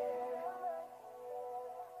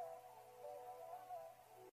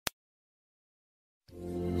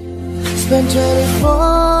 Spent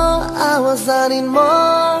 24 hours, I need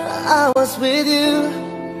more hours with you.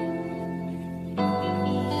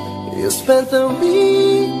 You spent the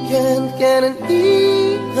weekend getting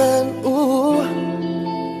even, ooh.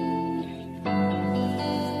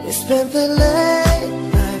 You spent the late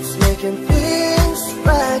nights making things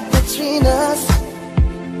right between us.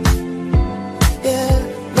 Yeah,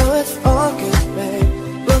 no, it's all good, babe.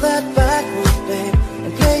 Roll that backward, babe,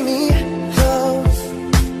 and play me close.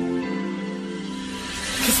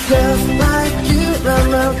 girls like you run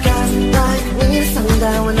around guys like me to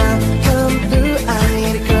sundown. When I come through, I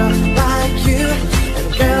need a girl like you. And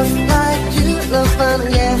girls like you love fun,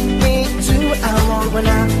 yeah, me too. I want when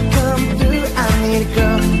I come through, I need a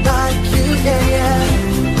girl like you, yeah, yeah.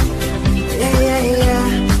 Yeah, yeah, yeah.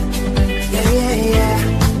 Yeah, yeah, yeah.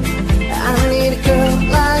 I need a girl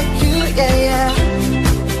like you, yeah, yeah.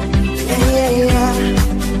 Yeah, yeah, yeah.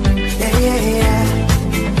 Yeah, yeah, yeah.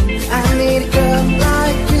 I need a girl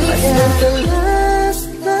like you, yeah. I spent the last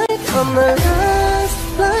night on the last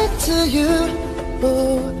flight to you.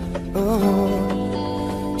 Ooh,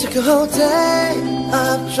 ooh. Took a whole day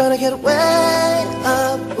up, trying to get way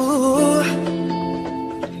up. Ooh,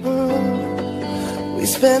 we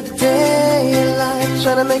spent the day in life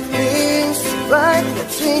trying to make things right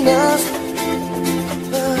between us.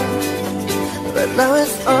 But now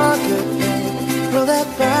it's all good, babe. Roll that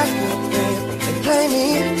back, babe, and play me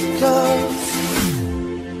close.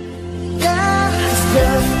 Yeah, it's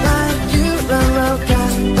girls like you run around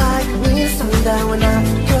guys like me to sundown. When I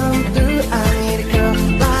come through, I need a girl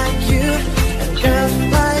like you. And girls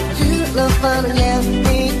like you love fun, and yeah,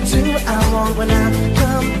 me too. I want when I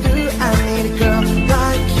come through, I need a girl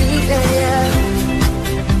like you, yeah, yeah.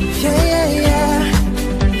 Yeah, yeah, yeah.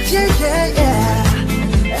 Yeah, yeah, yeah.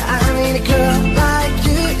 I need a girl like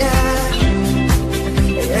you, yeah.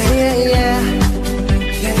 Yeah, yeah, yeah.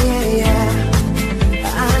 Yeah, yeah, yeah.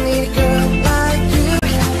 I need a girl like you.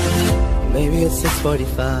 Maybe it's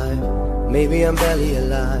 6:45. Maybe I'm barely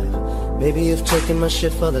alive. Maybe you've taken my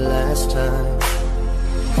shit for the last time.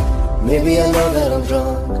 Maybe I know that I'm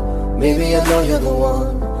drunk. Maybe I know you're the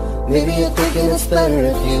one. Maybe you're thinking it's better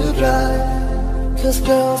if you drive. 'Cause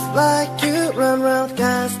girls like you run around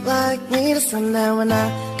guys like me to sundown. When I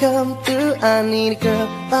come through, I need a girl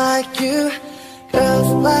like you. Girls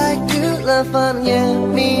like you love fun, yeah,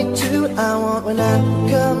 me too. I want when I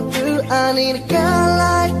come through, I need a girl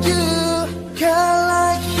like you. Girl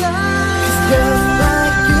like you. 'Cause girls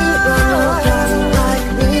like you run around guys like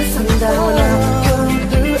me to sundown. When I come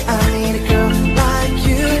through, I need a girl like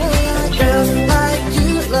you. Girls like you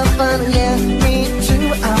love fun, yeah, me too.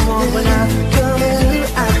 I want when I come through,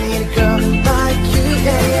 I need a girl like you,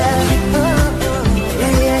 yeah, yeah.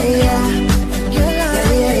 Yeah, yeah, yeah. Yeah,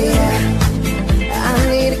 yeah, yeah. I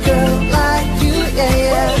need a girl like you, yeah,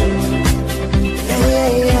 yeah. Yeah, yeah,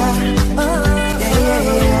 yeah. Yeah, yeah,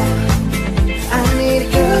 yeah. I need a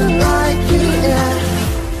girl like you, yeah.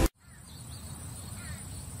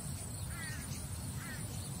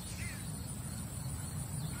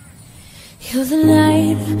 You're the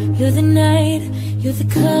light, you're the night, you're the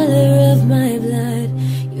color of my blood.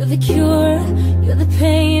 You're the cure, you're the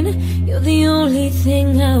pain, you're the only thing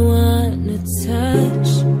I wanna touch.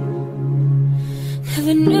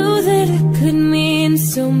 Never knew that it could mean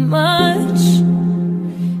so much,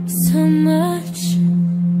 so much.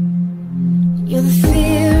 You're the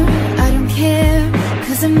fear, I don't care,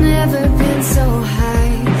 'cause I've never been so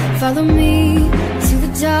high. Follow me to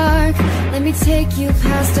the dark, let me take you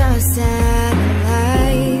past our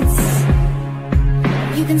satellites.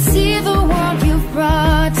 You can see the world you've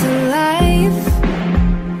brought to life,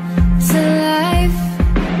 to life.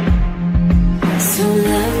 So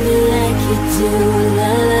love me like you do,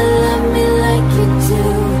 la la, love me like you do.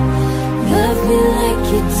 Love me like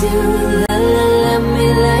you do, la la, love me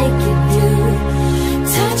like you do.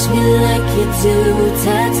 Touch me like you do,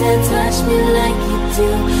 ta ta, touch me like you do.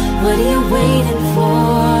 What are you waiting for?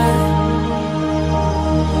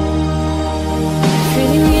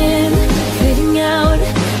 Fading in, fading out,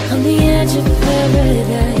 on the edge of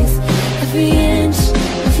paradise. Every inch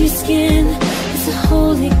of your skin is a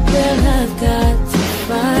holy grail I've got to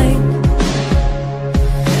find.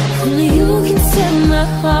 Only you can set my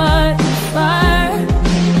heart on fire,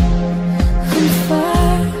 on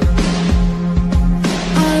fire.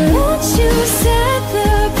 I'll let you set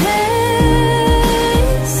the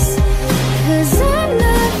pace, 'cause I'm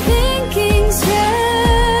not thinking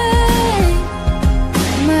straight.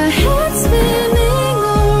 My head's spinning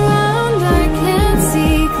around, I can't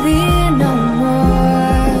see clear no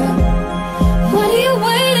more. What are you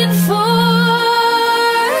waiting for?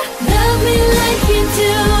 Love me like you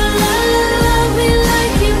do, la la, love me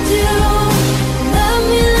like you do.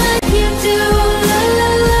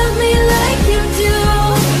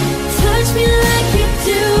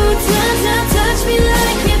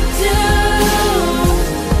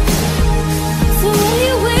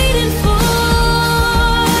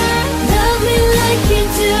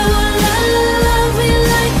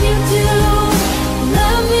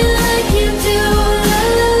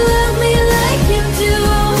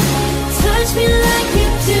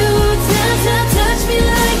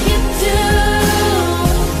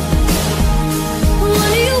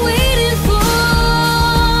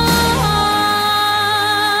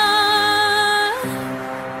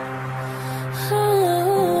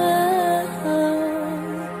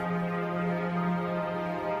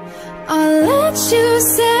 I'll let you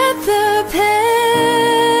set the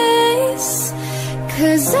pace,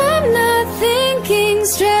 'cause I'm not thinking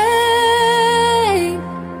straight.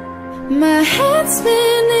 My head's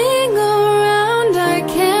spinning around, I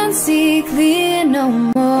can't see clear no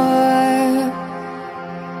more.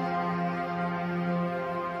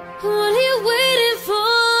 What are you waiting for?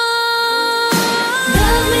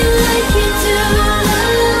 Love me like you do.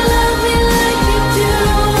 Love me like you do.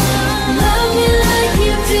 Love me like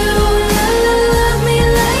you do. Love me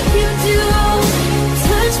like you do.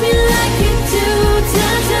 Touch me like you do.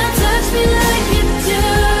 Touch me like you do.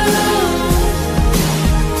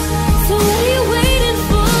 So what are you waiting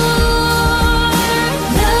for?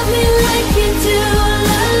 Love me like you do.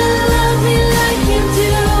 Love me like you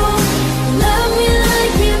do. Love me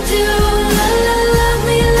like you do. Love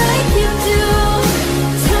me like you do.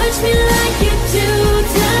 Touch me like you do.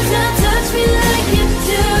 Touch me like you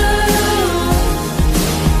do.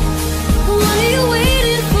 What are you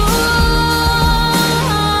waiting for?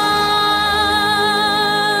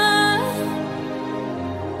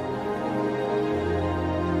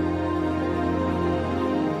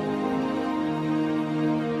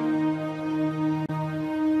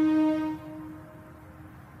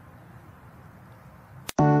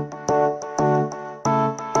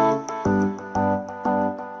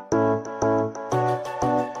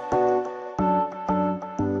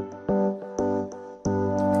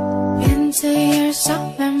 Into years of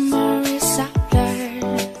memories I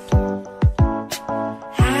blurred.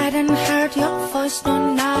 Hadn't heard your voice, no,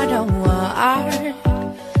 not a word.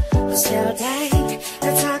 But still they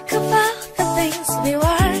talk about the things we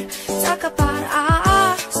were. Talk about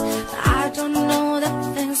us, but I don't know the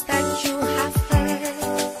things that you have heard.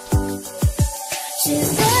 She's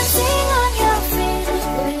dancing on your feet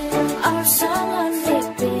with our song on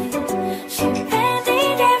repeat. She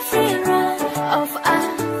painted every run of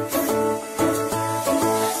us.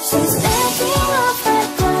 She's taking off her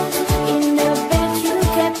clothes in the bed you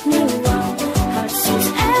kept me warm. But she's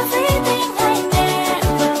everything I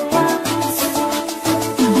never was.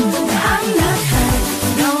 I'm not her,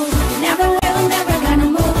 no, never will, never gonna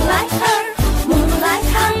move like her. Move like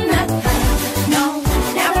I'm not her, no,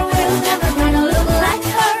 never will, never gonna look like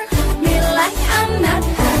her. Me like I'm not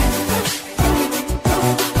her,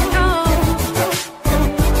 no,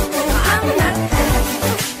 I'm not her.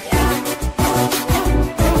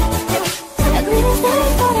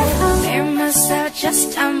 Fear myself, just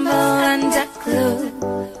stumble under glue.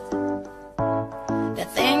 The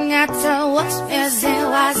thing I thought was missing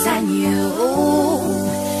was I knew.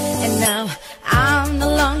 And now I'm no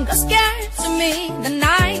longer scared to meet the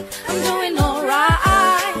night. I'm doing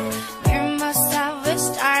alright. Fear myself, we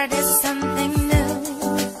started something new.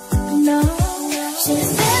 No, she's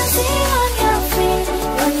dancing on your feet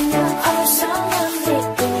when you're our song on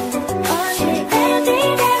repeat. She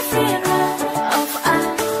painted every run of us.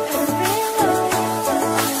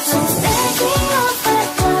 She's taking off her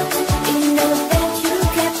clothes in the bed you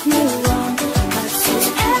kept me warm. But she's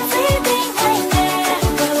everything I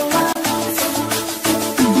never was.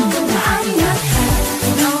 I'm not her,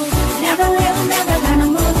 no, never will, never gonna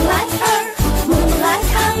move like her. Move like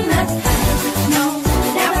I'm not her, no,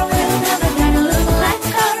 never will, never gonna look like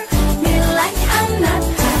her. Me like I'm not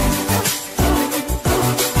her,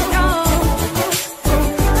 no,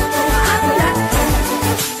 I'm not her.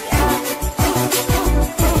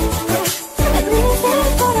 At least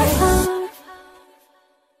that's what I thought.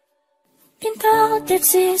 Been told that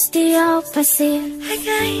she's the opposite. I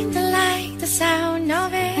kinda like the sound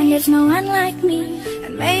of it, and there's no one like me.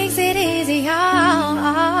 It makes it easier.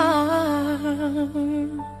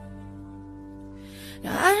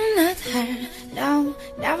 No, I'm not her, no,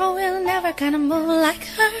 never will, never gonna move like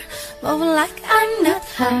her. Move like I'm not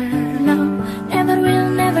her, no, never will,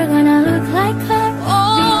 never gonna look like her.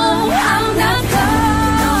 Oh, I'm not her,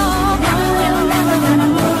 no, never will, never gonna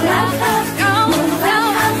move like her. No, no,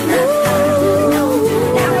 I'm not her, no,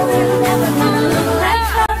 never will, never gonna look like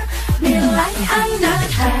her. Me like I'm not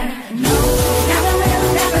her, no, never will,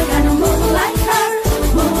 never gonna move like her.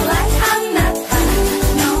 Move like I'm not her,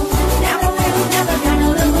 no, never will, never gonna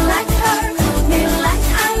look like her. Me like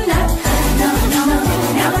I'm not her, no, no,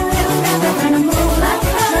 never will, never gonna move like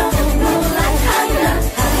her. Move like I'm not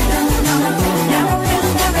her, no, no, never will,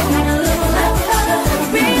 never gonna look like her.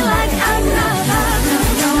 Me like I'm not her,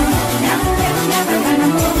 no, no, never will, never gonna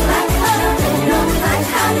move like her. Move like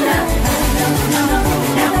I'm not her, no, no,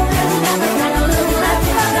 never will, never gonna look like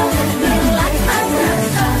her. Me like I'm not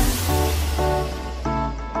her.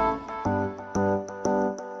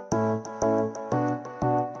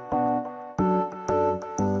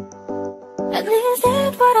 At least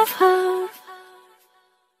that's what I've heard.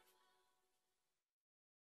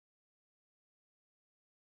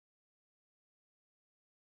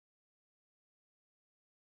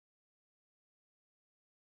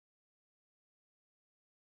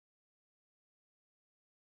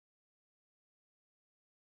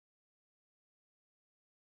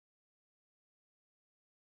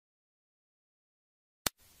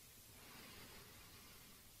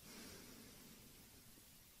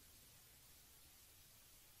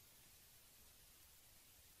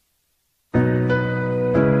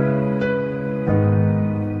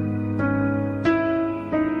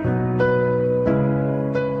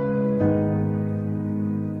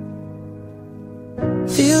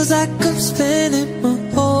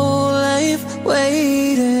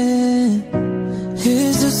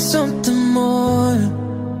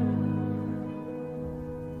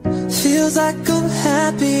 feels like I'm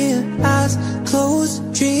happier, eyes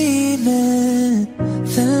closed, dreaming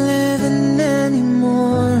than living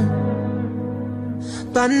anymore.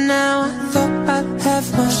 By now I thought I'd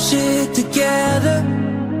have my shit together.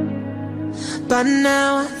 By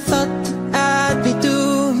now I thought that I'd be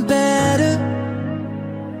doing better.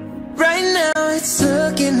 Right now it's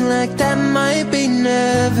looking like that might be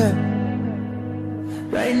never.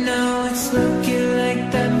 Right now it's looking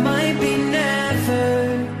like that might be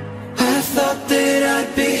never. I thought that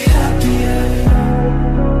I'd be happier.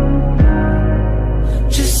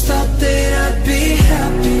 Just thought that I'd be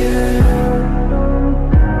happier.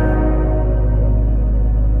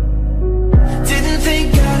 Didn't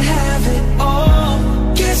think I'd have it all.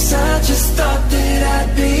 Guess I just thought that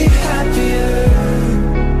I'd be happier.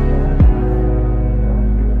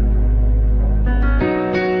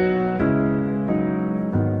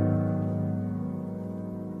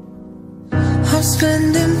 I'm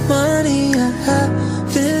spending money I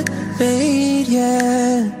haven't made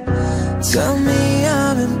yet. Tell me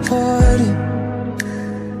I'm important.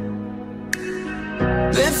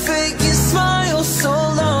 Been faking smiles so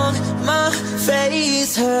long, my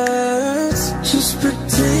face hurts. Just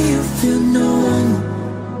pretend you feel normal.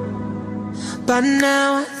 By now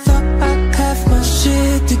I thought I'd have my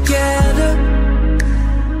shit together.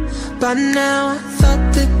 By now I thought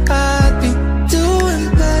that I'd be doing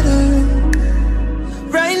better.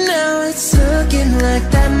 Right now it's looking like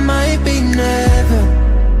that might be never.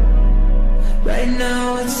 Right now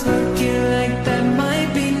it's looking like that might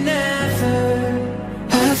be never.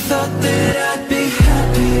 I thought that I'd be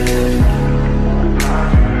happier.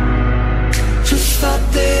 Just thought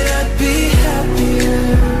that I'd be happier.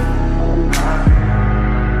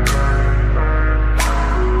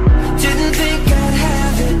 Didn't think I'd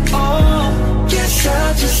have it all. Guess I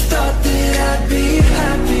just thought that I'd be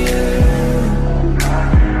happier.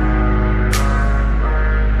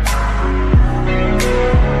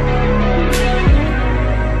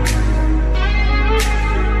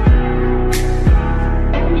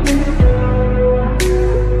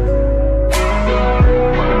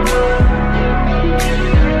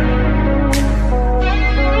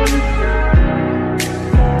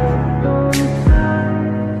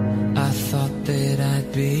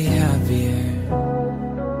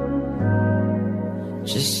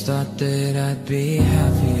 Just thought that I'd be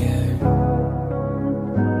happier.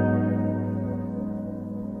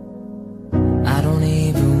 I don't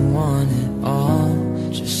even want it all.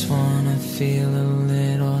 Just wanna feel a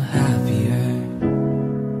little happier.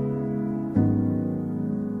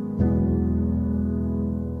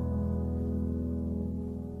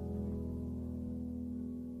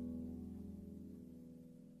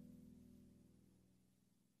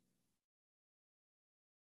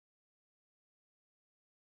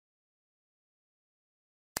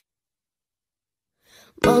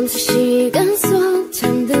 멈춘 시간 속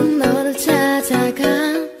잠든 너를 찾아가.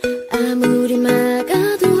 아무리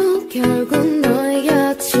막아도 결국 너의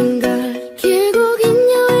곁인걸. 길고 긴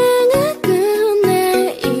여행을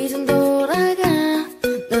끝내 이젠 돌아가.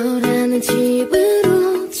 너라는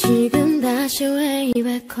집으로 지금 다시 way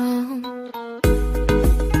back home.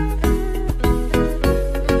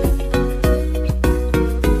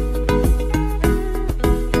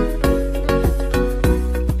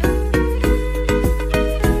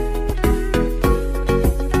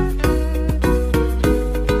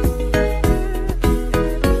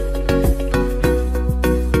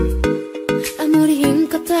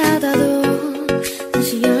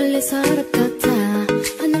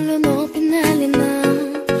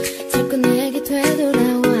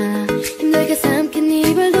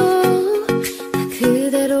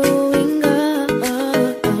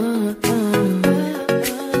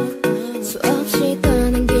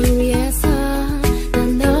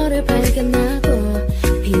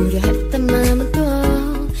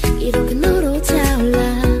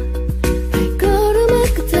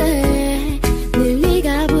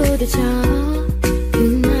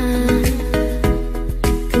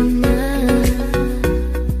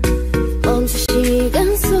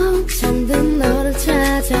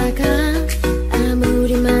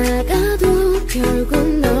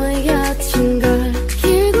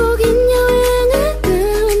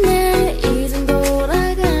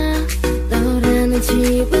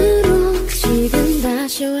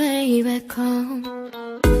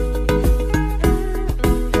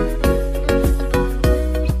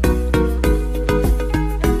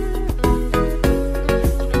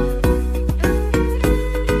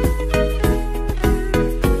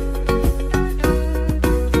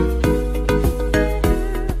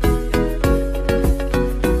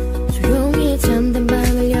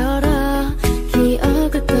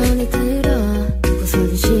 들어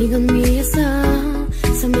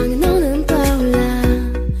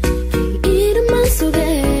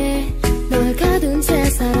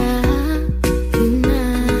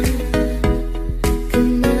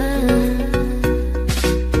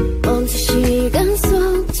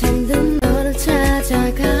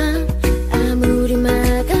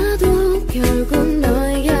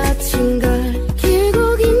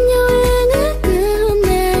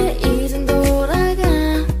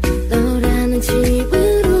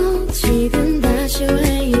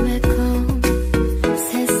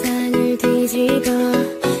지고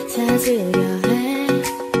찾으려 해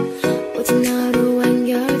오직 너로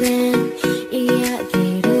연결된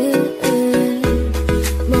이야기를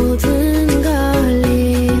모든 걸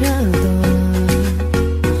잃어도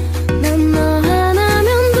난 너 하나면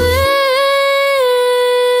돼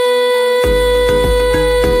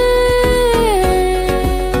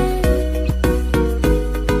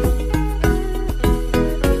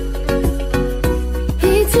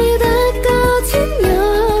빛이 다 꺼진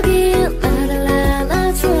여기 나를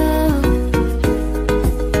안아줘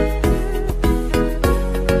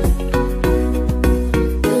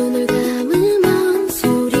눈을 감으면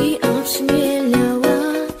소리 없이 밀려와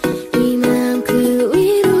이 맘 그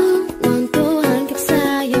위로 넌 또 한 겹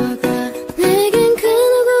쌓여가 내겐 그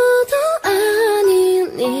누구도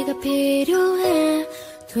아닌 네가 필요해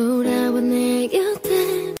돌아와 내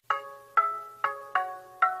곁에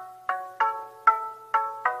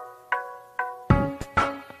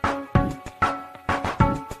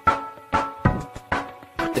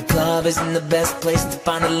The club isn't the best place to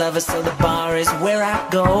find a lover, so the bar is where I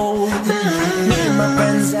go. Me and my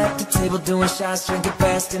friends at the table doing shots, drinking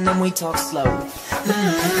fast, and then we talk slow.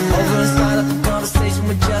 Come over and start up a conversation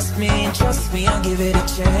with just me, and trust me, I'll give it a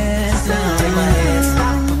chance. Take my hand,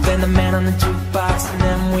 stop, up and the man on the jukebox, and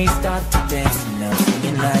then we start to dance. And I'm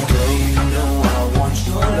singing like, girl, you know I want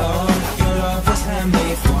your love. Your love was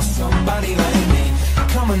handmade for somebody like me.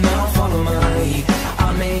 Come on now, follow my lead.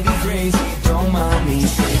 I may be crazy, don't mind me.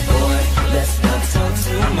 Say, boy, let's not talk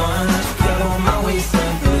too much. Get on my waist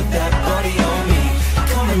and put that body on me.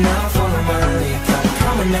 Come on now, follow my lead.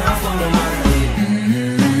 Come on now, follow my lead.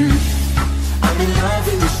 I'm in love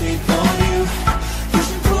with the shape of you. You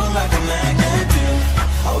should pull like a magnet do.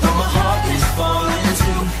 Although my heart is falling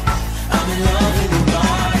too. I'm in love with your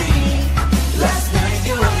body. Last night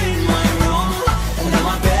you were in my room, and now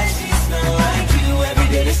my bed sheets smell like you. Every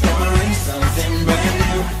day discovering something brand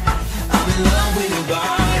new. I'm in love with your body.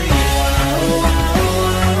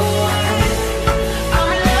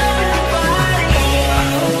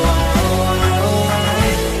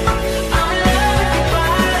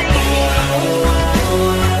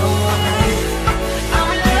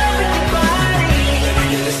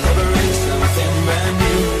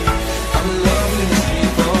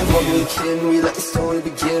 We let the story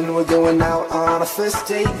begin. We're going out on a first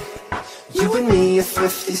date. You and me are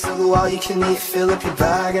thrifty, so go all you can eat. Fill up your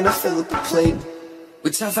bag and I fill up the plate.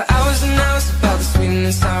 We talk for hours and hours about the sweet and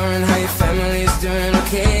the sour and how your family is doing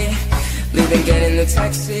okay. Leaving, getting the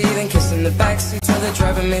taxi, then kissing the backseat till the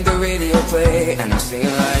driver made the radio play. And I'm singing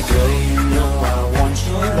like, girl, you know I want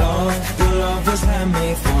your love. Your love was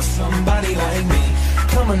handmade for somebody like me.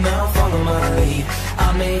 Come on now, follow my lead.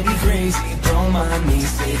 I may be crazy, don't mind me.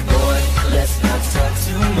 Say, boy, let's not talk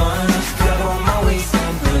too much. Grab on my waist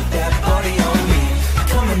and put that body on me.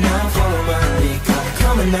 Come on now, follow my lead.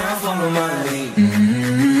 Come on now, follow my lead.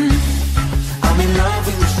 I'm in love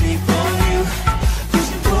with the shape of you. You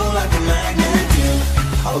should pull like a magnet do.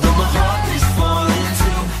 Although my heart is falling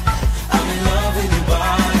too. I'm in love with your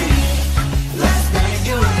body. Last night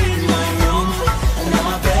you were in my room, and now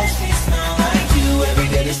my bed sheets smell like you. Every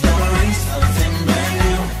day discovering something brand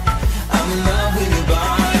new. I'm in love with your body.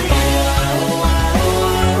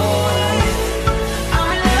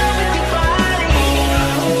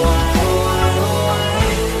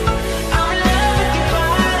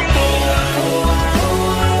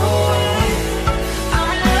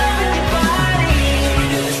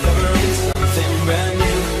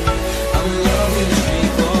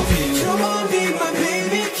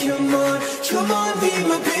 Come on, be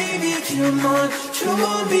my baby, come on. Come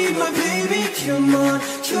on, be my baby, come on.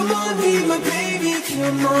 Come on, be my baby,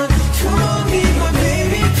 come on. Come on, be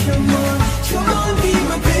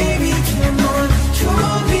my baby, come on. Come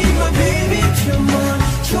on, be my baby, come on.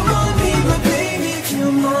 Come on, be my baby,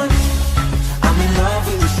 come on. I'm in love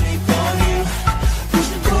with the shape of you. You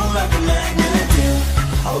should go like a magnet do.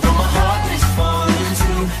 Although my heart is falling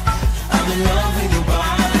too. I'm in love with your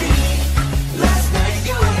body. Last night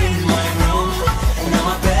you were in my room, and now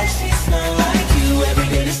my bed sheets smell like you. Every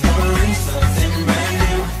day discovering something brand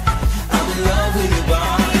new. I'm in love with your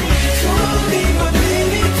body. Come on, be my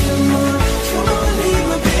baby, come on. Come on, be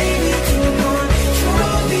my baby, come on. Come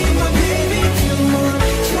on, be my baby,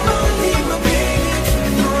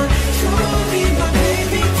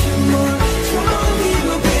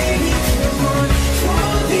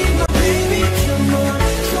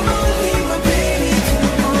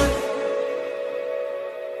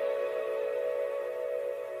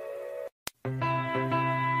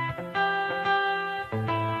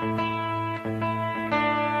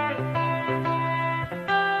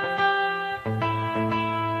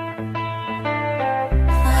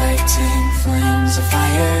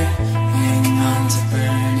 to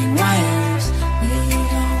burning wires. We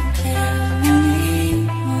don't care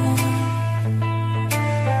anymore.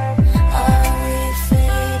 Are we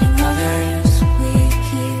fading lovers? We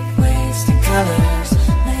keep wasting colors.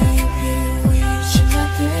 Maybe we should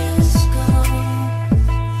let this go.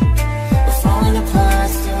 We're falling apart,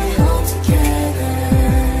 still we hold together.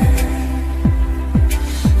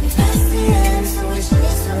 We've passed the end, so we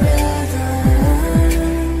choose forever.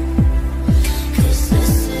 'Cause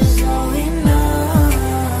this is all we know.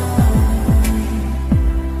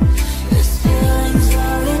 This feeling's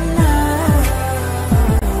all we know.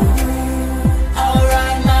 I'll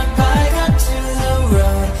ride my bike up to the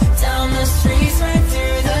road, down the streets, right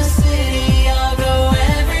through the city. I'll go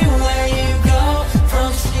everywhere you go, from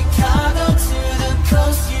Chicago to the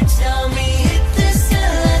coast. You tell me hit this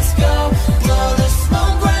and let's go. Blow the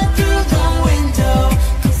smoke right through the window.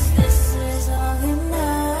 'Cause this is all we know.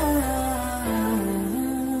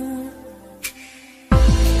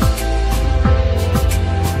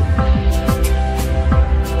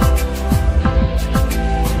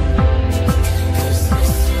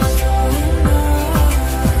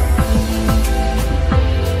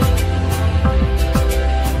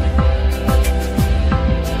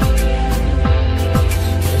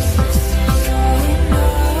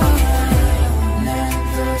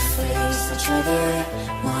 Never face each other,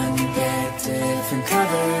 one bed, different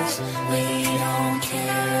covers. We don't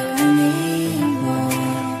care anymore.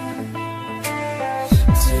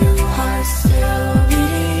 Two hearts still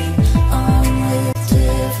beating on with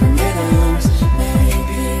different rhythms.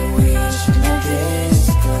 Maybe we should let this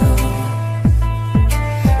go.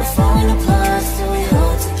 We're falling apart, still we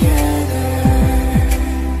hold together.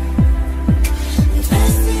 We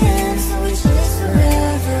passed the end, so we choose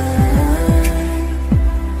forever.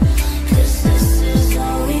 'Cause this is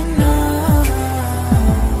all we know.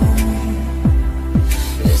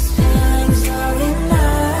 This feeling's all we know.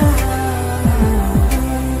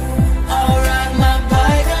 I'll ride my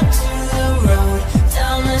bike up to the road,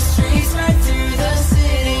 down the streets, right through the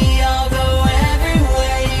city. I'll go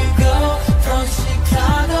everywhere you go, from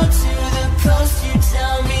Chicago to the coast. You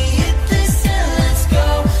tell me hit this and let's go.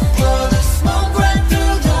 Blow the smoke right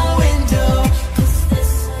through the window. 'Cause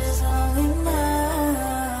this is all we know.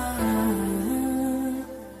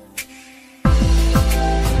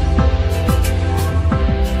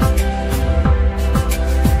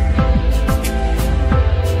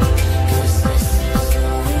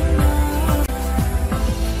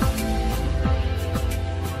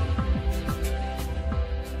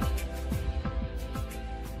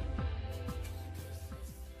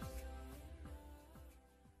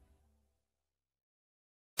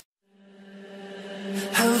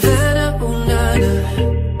 Havana, ooh, nana.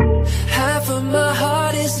 Half of my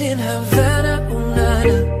heart is in Havana, ooh,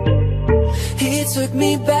 nana. He took me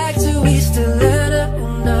back to East Atlanta,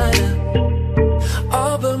 ooh, nana.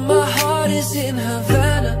 Oh, but my heart is in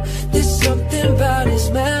Havana. There's something about his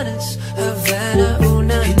manners. Havana, ooh,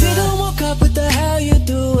 nana. He didn't walk up, what the hell you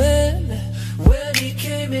doing? When he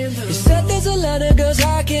came in the room, he said there's a lot of girls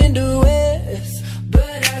I can do with,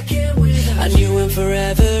 but I can't win. I knew him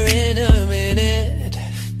forever in a minute.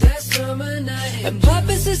 That summer night, and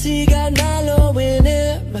Papa says he got Nalo in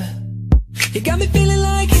him. He got me feeling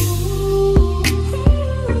like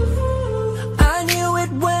I knew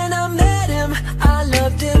it when I met him. I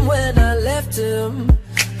loved him when I left him.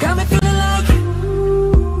 Got me feeling like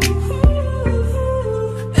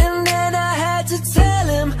and then I had to tell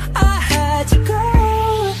him I had to go.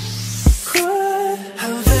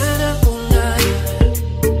 Havana, ooh, nana.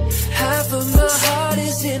 Half of my heart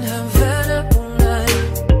is in Havana, ooh, nana.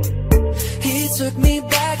 He took me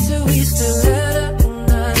back to East Atlanta, ooh,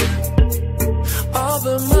 nana. Oh,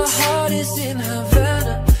 but my heart is in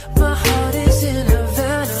Havana. My heart is in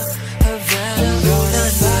Havana, Havana. I'm gonna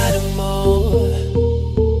fight 'em all.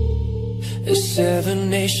 The Seven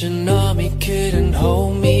Nation Army couldn't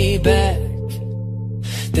hold me back.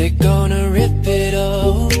 They're gonna rip it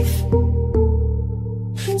off,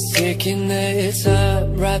 taking their time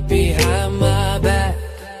right behind my back.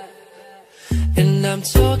 And I'm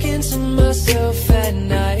talking to myself at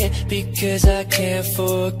night because I can't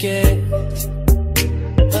forget.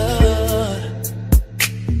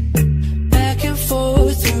 Back and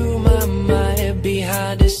forth through my mind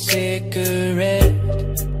behind a cigarette.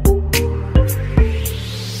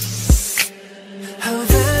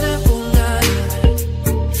 Havana, ooh, nana.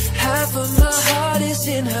 Half of my heart is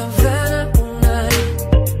in Havana, ooh, nana.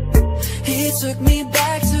 He took me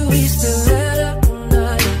back to East Atlanta, ooh,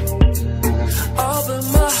 nana. Oh, but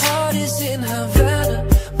my heart is in Havana.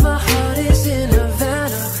 My heart is in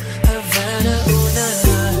Havana, Havana, ooh,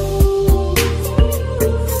 nana.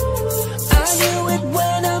 I knew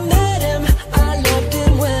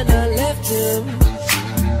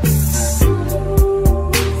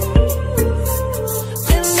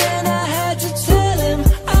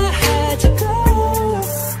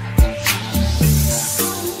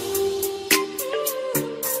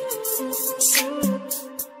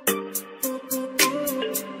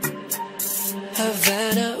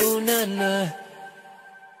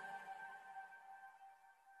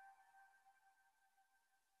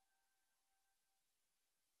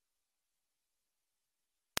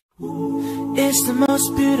It's the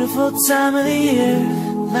most beautiful time of the year.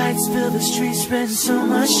 Lights fill the streets, spreading so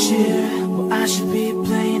much cheer. Well, I should be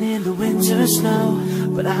playing in the winter snow,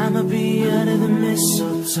 but I'ma be under the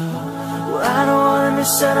mistletoe. Well, I don't wanna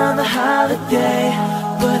miss out on the holiday,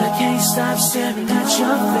 but I can't stop staring at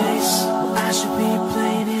your face. Well, I should be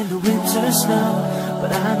playing in the winter snow,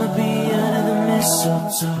 but I'ma be under the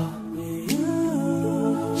mistletoe.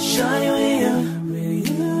 Shawty with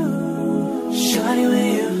you, shawty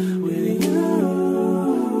with you,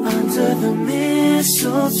 under the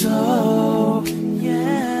mistletoe,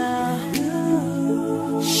 yeah.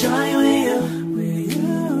 Shawty with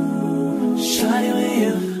you, shawty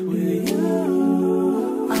with you,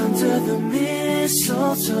 under the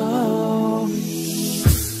mistletoe.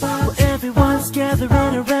 Well, everyone's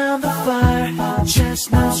gathering around the fire,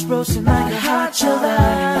 chestnuts roasting like a hot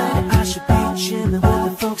July. I should be chilling with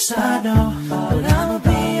the folks I know, but I'ma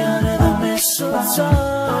be under the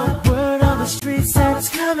mistletoe. Word on the streets that it's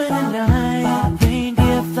coming tonight.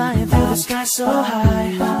 Reindeer flying through the sky so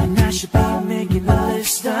high, and I should be making the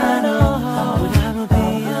list, I know, but I'ma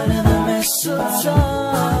be under the mistletoe.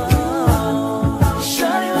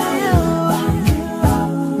 Shawty with you,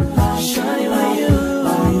 shawty with you,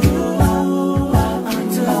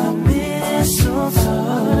 under the mistletoe,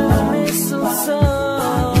 mistletoe.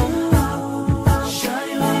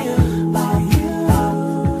 Shawty with you,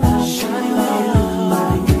 shawty with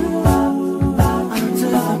you, under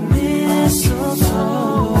the mistletoe.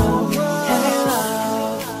 Hey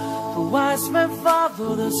love, the wise men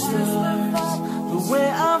follow the stars, the way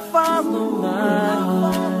I follow my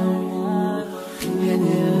heart, and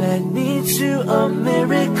it led me to a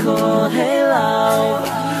miracle. Hey love,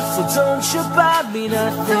 so don't you buy me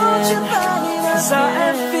nothing, 'cause I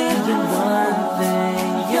am feeling one thing.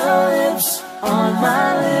 Your lips on my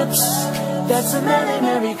lips, that's a Merry,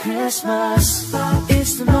 Merry Christmas.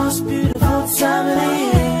 It's the most beautiful time of the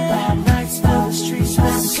year. Nights fill the streets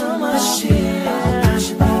with so much cheer. I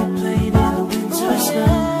should be playing in the winter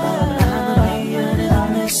snow, but I'ma be under the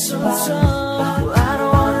mistletoe. Well, I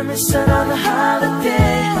don't wanna miss out on the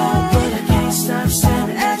holiday, but I can't stop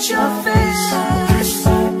staring at your face. I should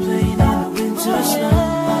be playing in the winter snow,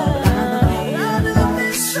 but I'ma be under the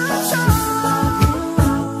mistletoe.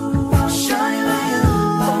 Shawty with you,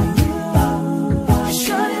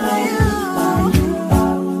 shawty with you,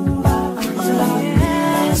 under the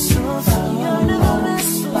mistletoe, under the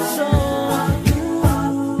mistletoe.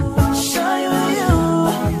 Shawty with you,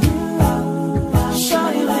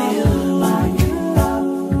 shawty with you,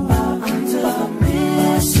 under the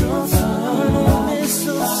mistletoe,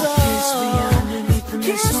 mistletoe. Kiss me underneath the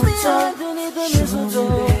mistletoe, show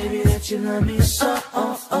me, baby, that you love me so.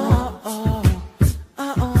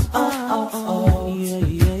 Yeah,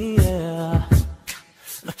 yeah, yeah.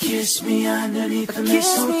 Kiss me underneath the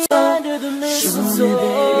mistletoe, show me,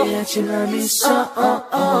 baby, that you love me so.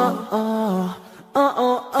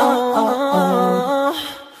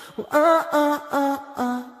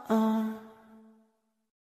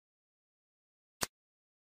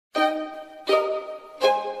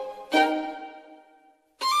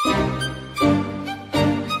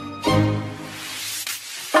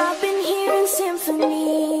 I've been hearing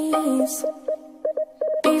symphonies.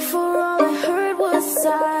 Before all I heard was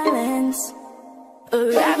silence. A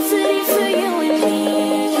rhapsody for you and me.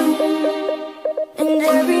 And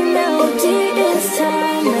every melody is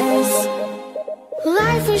timeless.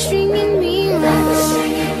 Life was stringing me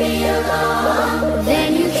along. Then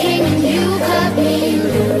you came and you cut me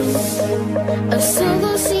loose. A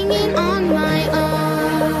solo singing on my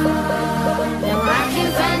own. Now I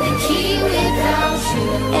can't find the key without you.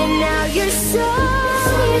 And now your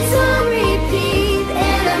song is on repeat,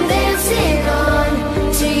 and I'm dancing on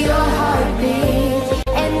to your heartbeat.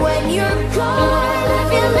 And when you're gone, I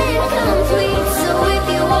feel incomplete. So if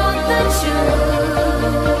you want the truth,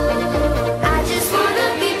 I just wanna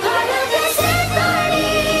be part of this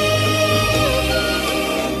symphony.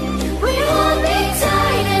 We hold me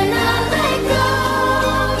tight and not let go.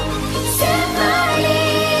 Symphony,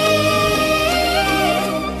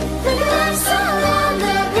 the love song on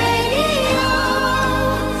the radio.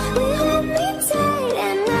 We hold me tight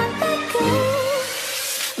and not let go.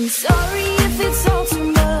 I'm sorry if it's all too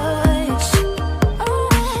much.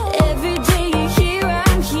 Every day you're here,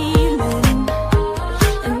 I'm healing.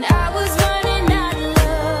 And I was running out of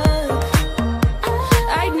luck.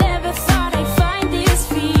 I never thought I'd find this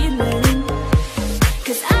feeling.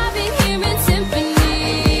 'Cause I've been hearing symphonies.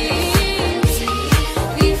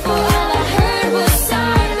 Before all I heard was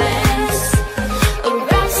silence. A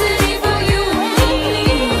rhapsody for you and me.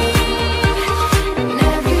 And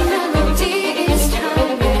every melody is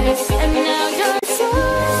timeless. And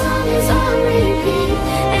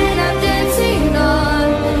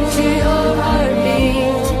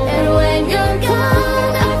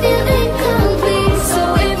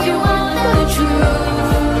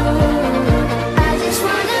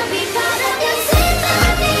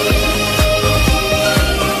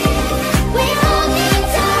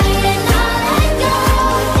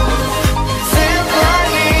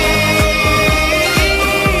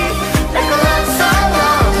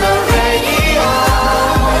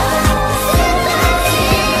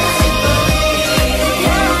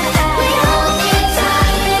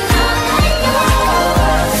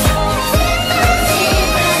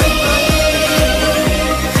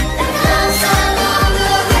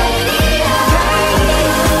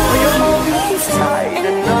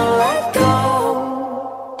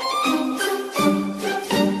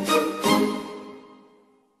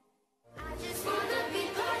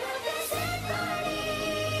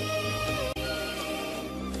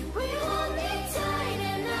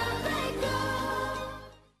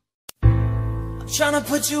Tryna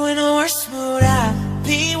put you in a worse mood. I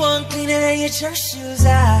P1 cleaner than your church shoes.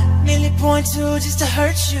 I nearly .2 just to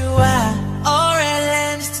hurt you. I all red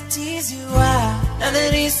land just to tease you. I none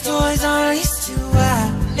of these toys are leased to.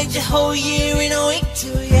 I make your whole year in a week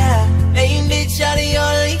too. Yeah, main bitch out of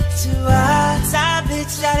your league too. I side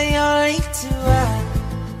bitch out of your league too. I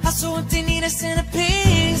hustle if they need a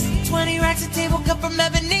centerpiece. 20 racks of table cut from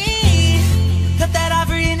ebony. Cut that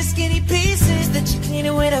ivory into skinny pieces. That you clean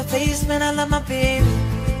it with a face, man, I love my baby.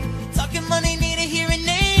 Talking money, need a hearing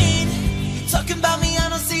aid. You talking about me, I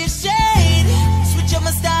don't see a shade. Switch up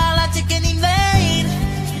my style, I take any lane.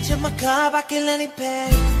 Switch up my car, I kill any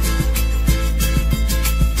pain.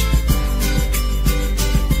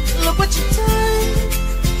 Look what you done.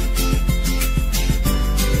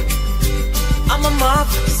 I'm a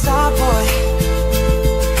motherfucking star boy.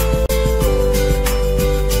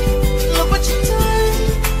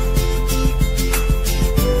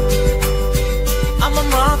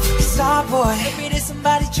 Star boy. Every day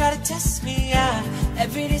somebody try to test me, yeah.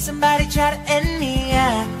 Every day somebody try to end me,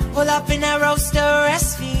 yeah. Pull up in that roaster,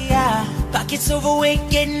 arrest me, yeah. Pockets overweight,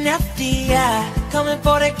 getting hefty, yeah. Coming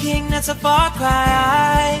for the king, that's a far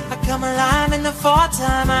cry. I come alive in the fall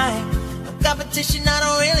time, no competition, I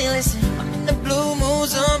don't really listen. I'm in the blue moon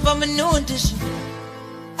zone, I'm a new edition.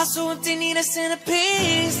 Hustle if they need a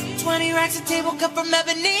centerpiece. 20 racks of table cut from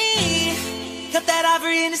ebony. Cut that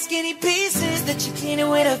ivory into skinny pieces. That you clean it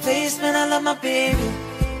with a face, man, I love my baby.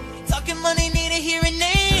 Talking money, need a hearing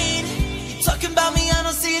aid. You talking about me, I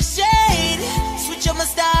don't see a shade. Switch up my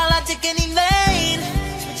style, I take any lane.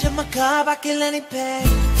 Switch up my car, I kill any pain.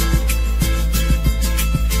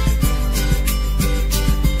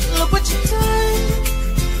 Look what you done.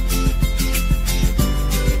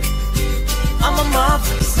 I'm a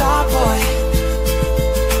motherfucking star boy.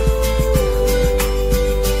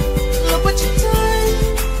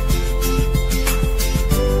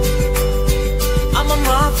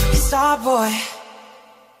 Star boy.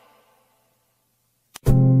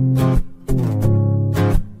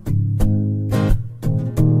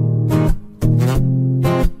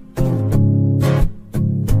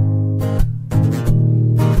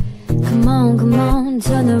 Come on,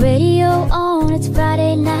 turn the radio on. It's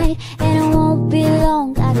Friday night and it won't be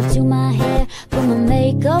long. Gotta do my hair, put my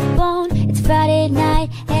makeup on. It's Friday night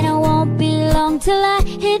and it won't be long till I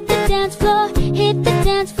hit the dance floor, hit the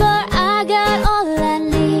dance floor. I got all I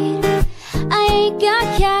need. I ain't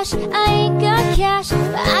got cash,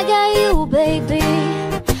 but I got you, baby.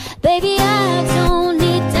 Baby, I don't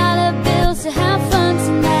need dollar bills to have fun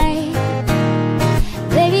tonight.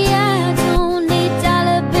 Baby, I don't need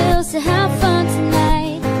dollar bills to have fun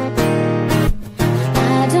tonight.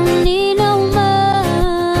 I don't need no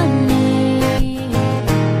money,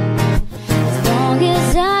 as long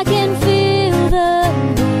as I can feel the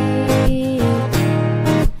beat.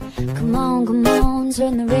 Come on,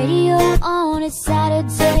 turn the radio on. It's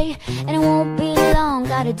Saturday and it won't be long.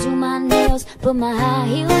 Gotta do my nails, put my high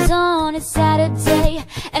heels on. It's Saturday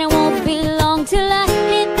and it won't be long till I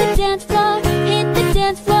hit the dance floor, hit the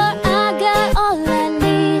dance floor. I got all I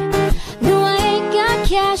need. No, I ain't got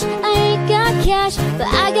cash, but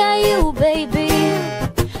I got you, baby.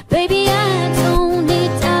 Baby, I don't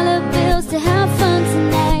need dollar bills to have fun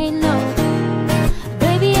tonight, no.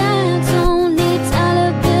 Baby, I don't need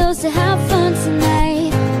dollar bills to have fun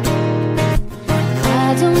tonight.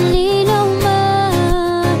 I don't need no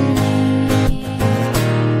money,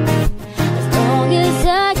 as long as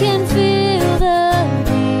I can feel the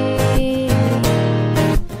beat.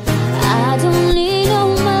 I don't need no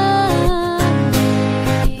money,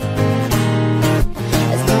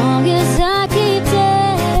 as long as I keep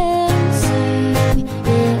dancing,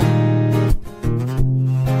 yeah.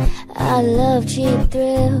 I love cheap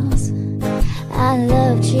thrills, I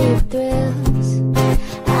love cheap thrills,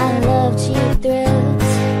 I love cheap thrills.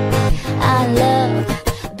 I love,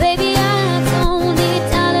 baby, I don't need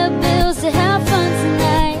dollar bills to have fun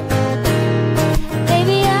tonight.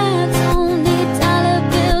 Baby, I don't need dollar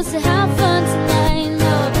bills to have fun tonight,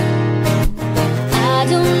 no. I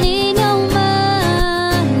don't need no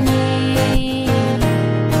money,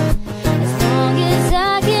 as long as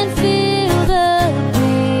I can feel the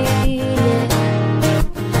beat, yeah.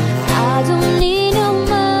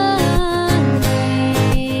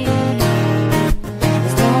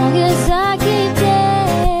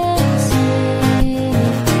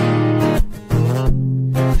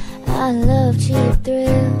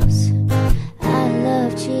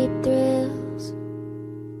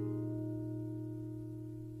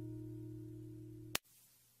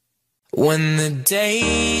 When the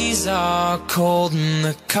days are cold and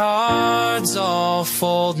the cards all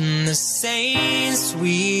fold, and the saints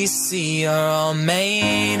we see are all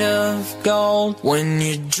made of gold. When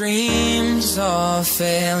your dreams all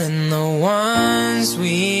fail and the ones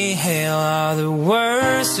we hail are the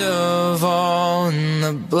worst of all, and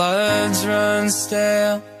the bloods run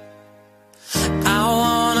stale. I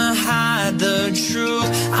wanna hide the truth,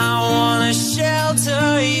 I wanna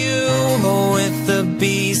shelter you, but with the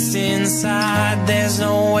beast inside, there's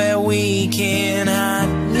nowhere we can hide.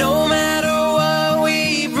 No matter what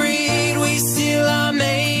we breed, we still are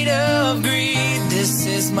made of greed. This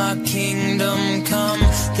is my kingdom come,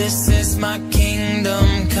 this is my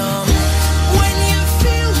kingdom come. When you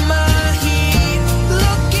feel my heat,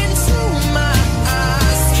 look into my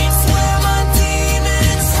eyes. It's where my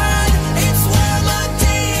demons hide, it's where my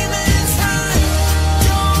demons hide.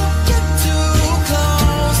 Don't get too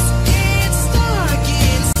close, it's dark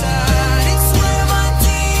inside. It's where my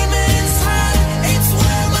demons hide, it's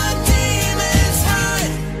where my demons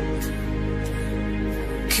hide.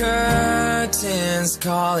 Curtains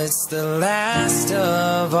call, it's the last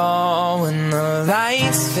of all. When the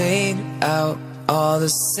lights fade out, all the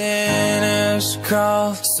sinners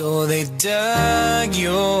crawl. So they dug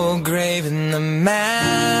your grave, and the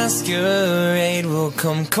masquerade will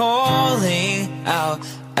come calling out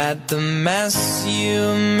at the mess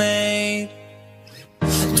you made.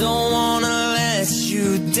 Don't wanna let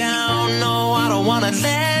you down, no, I don't wanna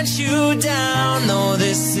let you down. No,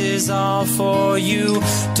 this is all for you,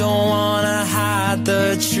 don't wanna hide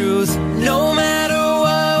the truth. No matter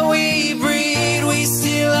what we breed, we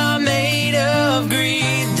still are made of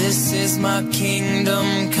greed. This is my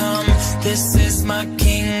kingdom come, this is my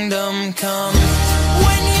kingdom come.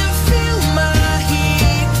 When you feel my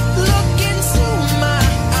heat, look into my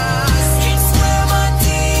eyes. It's where my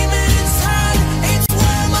demons hide, it's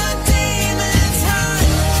where my demons hide.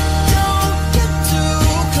 Don't get too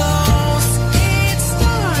close, it's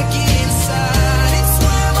dark inside. It's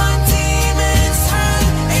where my demons hide,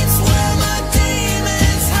 it's where my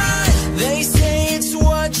demons hide. They say it's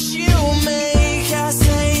what you make, I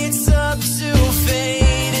say it's up to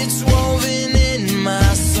fate. It's woven in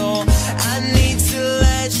my soul, I need to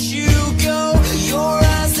let you go. Your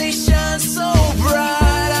eyes, they shine so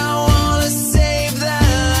bright, I wanna save that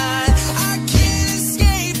light. I can't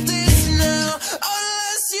escape this now,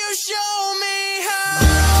 unless you show me how.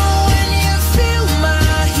 When you feel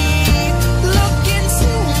my heat, look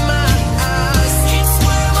into my eyes. It's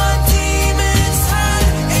where my demons hide,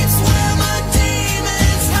 it's where my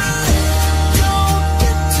demons hide. Don't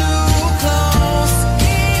get too close,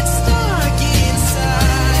 it's dark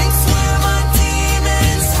inside. It's where my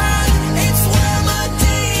demons hide, it's where my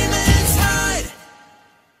demons hide.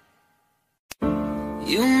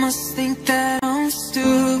 You must think that I'm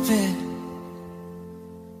stupid,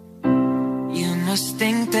 you must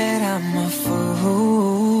think that I'm a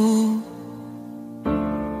fool.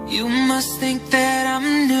 You must think that I'm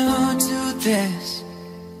new to this,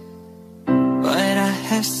 but I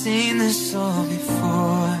have seen this all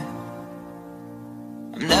before.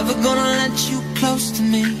 I'm never gonna let you close to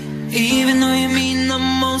me, even though you mean the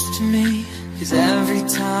most to me. 'Cause every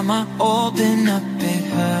time I open up it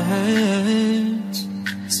hurts.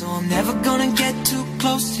 So I'm never gonna get too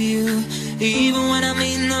close to you, even when I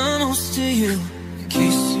mean the most to you, in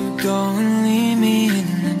case you go and leave me in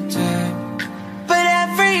the dirt. But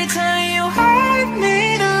every time you hurt me,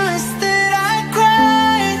 the less that I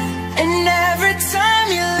cry. And every time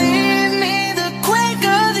you leave me, the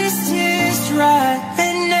quicker these tears dry.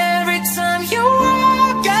 And every time you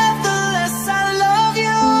walk out, the less I love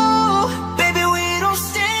you. Baby, we don't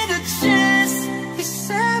stand a chance. You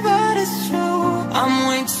said, but it's true. I'm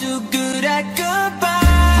way too good at goodbye.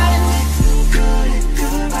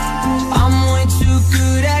 I'm way too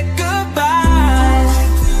good at goodbye.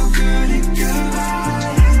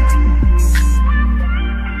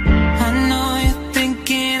 I know you're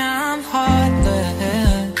thinking I'm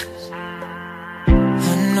heartless,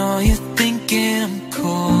 I know you're thinking I'm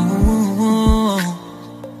cold.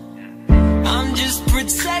 I'm just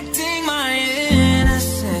protecting my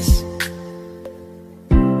innocence,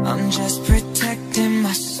 I'm just protecting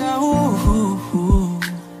my soul.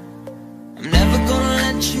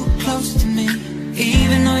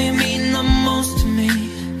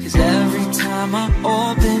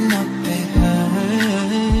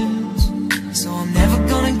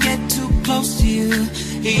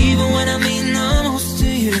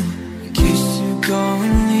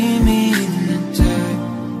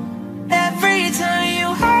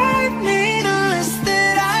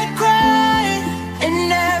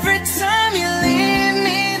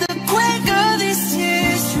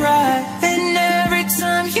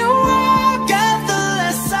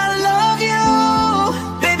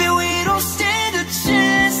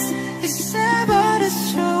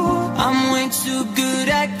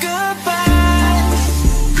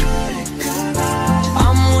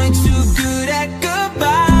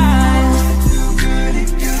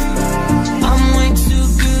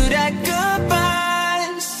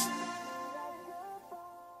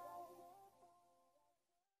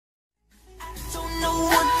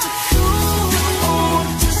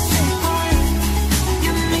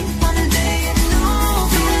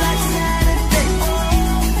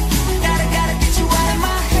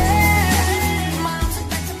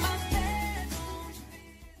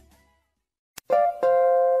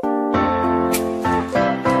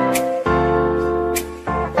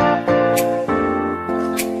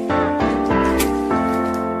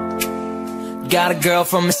 got a girl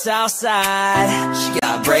from the south side. She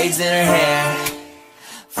got braids in her hair.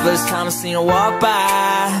 First time I seen her walk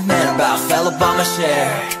by, man, about fell up on my chair.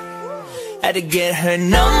 Had to get her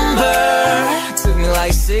number, took me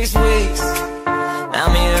like 6 weeks. Now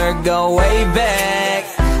me and her go way back,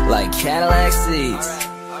 like Cadillac seats.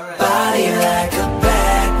 Body like a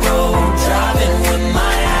back road, driving with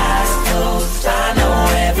my eyes closed. I know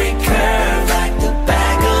every curve like the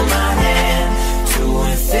back of my hand. 2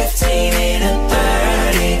 and 15 ain't a 30.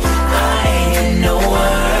 I ain't in no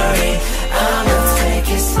worry, I'ma take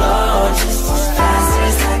it slow, just as fast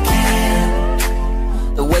as I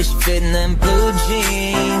can. The way she fit in them blue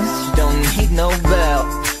jeans, she don't need no belt,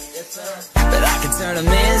 but I can turn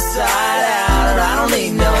them inside out, and I don't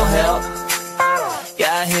need no help.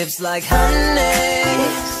 Got hips like honey,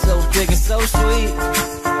 so thick and so sweet.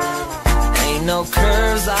 Ain't no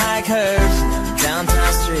curves like hers in them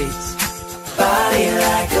downtown streets. Body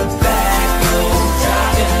like a back road,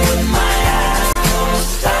 driving with my eyes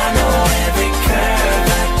closed. I know every curve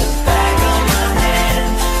like the back of my hand.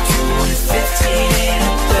 2 and 15 ain't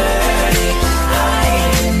a 30. I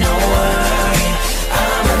ain't in no worry,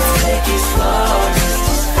 I'ma take it slow, just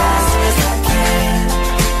as fast as I can.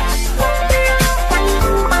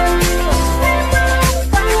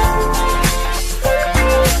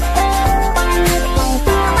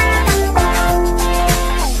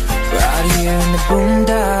 Right here in the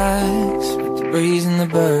boondocks, with the breeze and the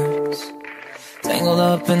birds, tangled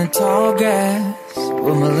up in the tall grass,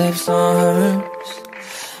 with my lips on hers.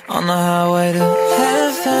 On the highway to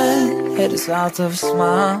heaven, headed south of a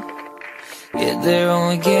smile. Get there when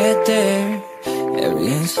we get there, every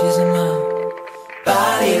inch is a mile.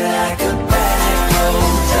 Body like a back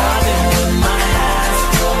road, driving with my eyes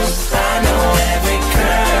closed. I know every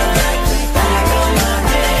curve like the back of my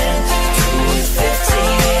hand. 2 and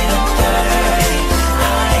 15 ain't a 30.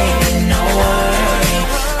 I ain't in no worry,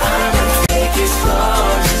 I'ma take it slow,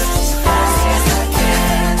 just as fast as I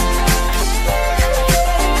can.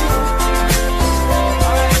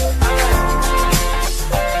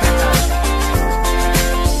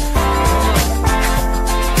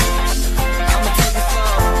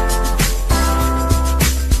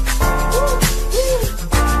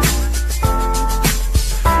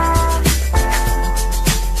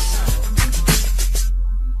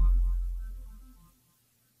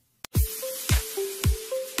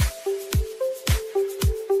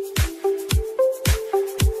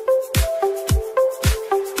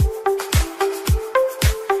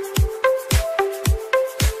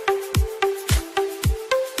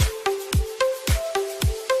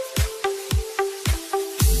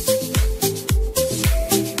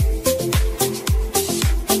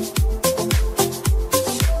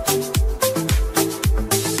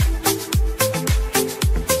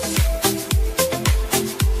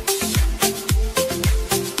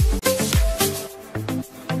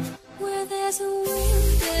 Where there's a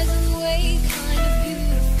wind, there's a way, kind of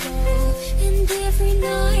beautiful. And every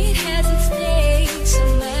night has its day, so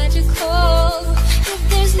magical. If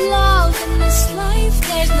there's love in this life,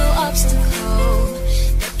 there's no obstacle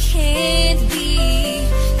that can't be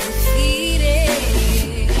defeated.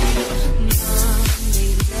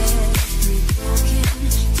 Monday left me broken.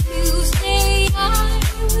 Tuesday I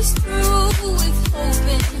was through with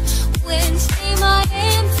hoping. Wednesday my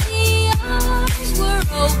empty eyes were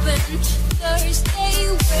open. Thursday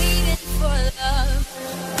waiting for love.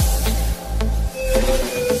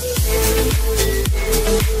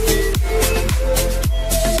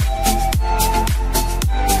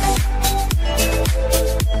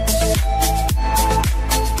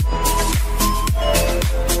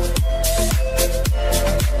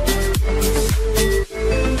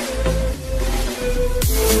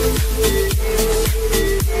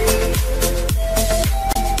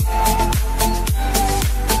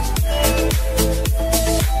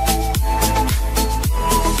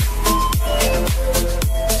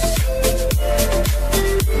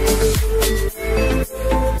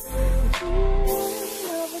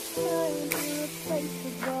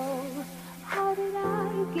 How did I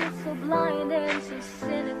get so blind and so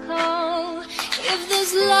cynical? If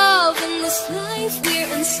there's love in this life, we're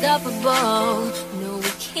unstoppable. No,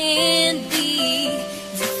 we can't be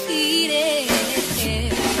defeated.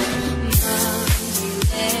 Monday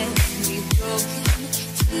left me broken.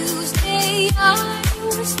 Tuesday I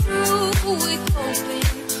was through with hoping.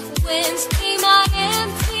 Wednesday my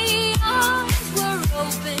empty eyes were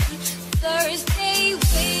open. Thursday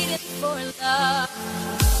waiting for love.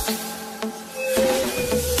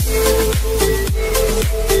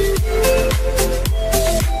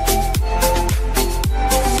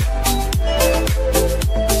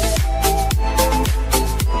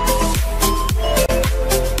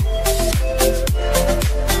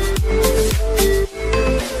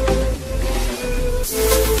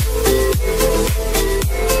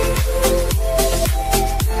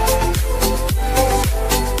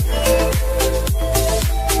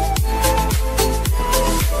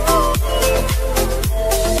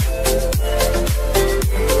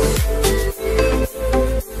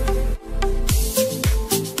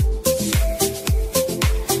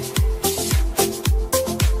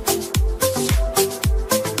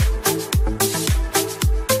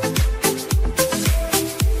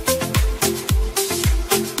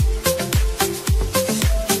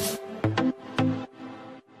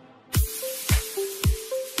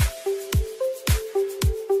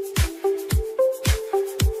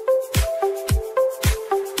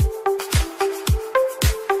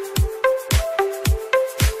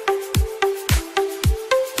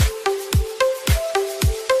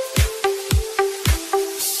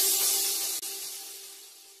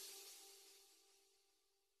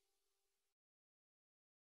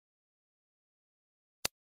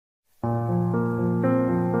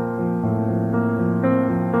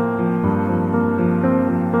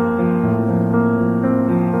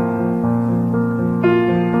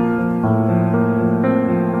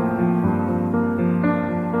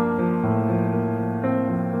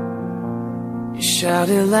 shout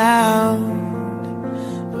it loud,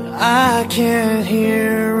 but I can't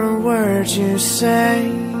hear a word you say.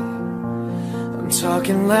 I'm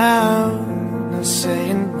talking loud, not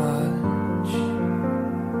saying much.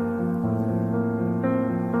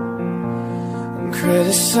 I'm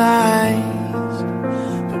criticized,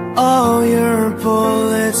 but all your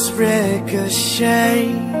bullets ricochet.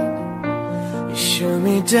 You shoot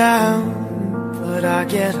me down, but I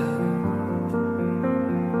get up.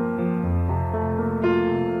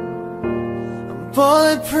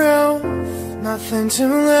 Bulletproof, nothing to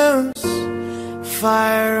lose.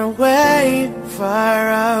 Fire away,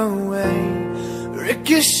 fire away.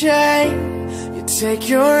 Ricochet, you take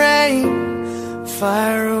your aim.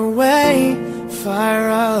 Fire away, fire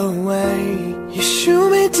away. You shoot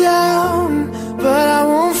me down, but I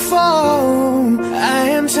won't fall. I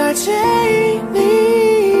am titanium.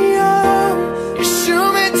 You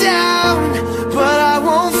shoot me down, but I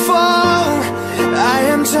won't fall. I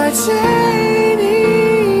am titanium.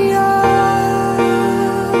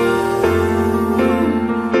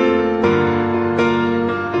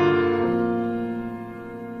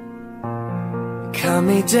 Cut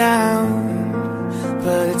me down,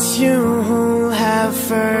 but it's you who have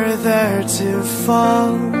further to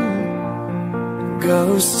fall.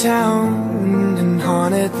 Ghost town and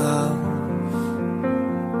haunted love.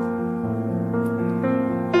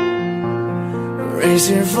 Raise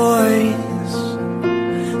your voice.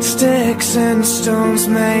 Sticks and stones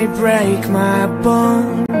may break my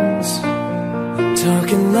bones.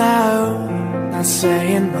 Talking loud, not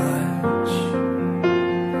saying much.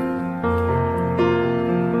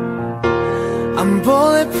 I'm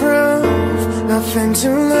bulletproof, nothing to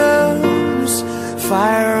lose.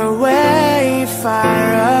 Fire away,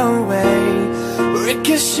 fire away.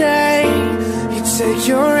 Ricochet, you take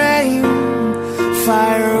your aim.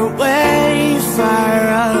 Fire away, fire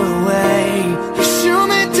away. You shoot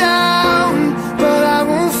me down, but I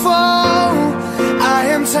won't fall. I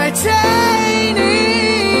am titanium.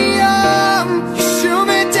 You shoot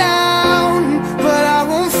me down, but I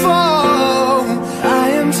won't fall. I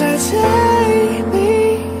am titanium.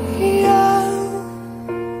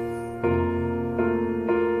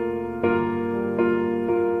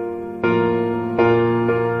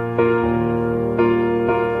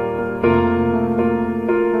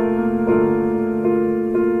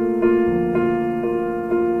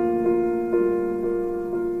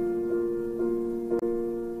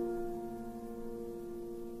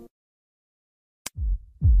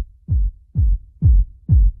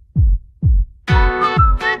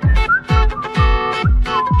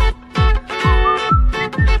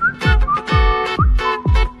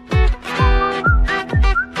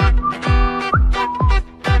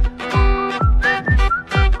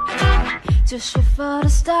 Just shoot for the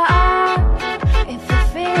start, if it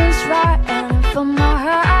feels right, and for my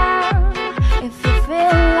heart, if you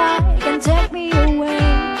feel like and take me away,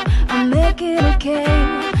 I'll make it okay.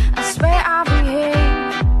 I swear I'll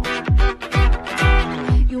behave.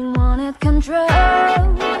 You wanted control,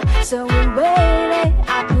 so we waited.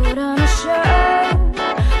 I put on a show.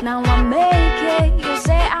 Now I make it. You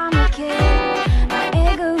say I'm okay. My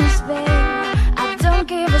ego is big. I don't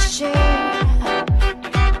give a shit.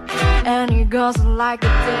 And it goes like a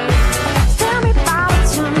thing. Tell me about the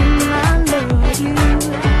time I know you.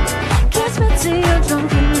 Kiss me till you're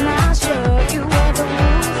drunk and I'll show you where the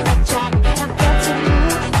moves like Jack. I've got to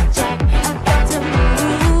move like Jack. I've got to move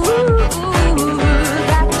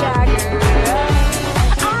like Jagger.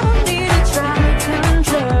 I don't need to try to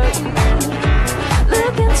control you.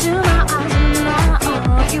 Look into my eyes and I'll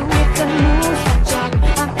argue with the moves like Jack.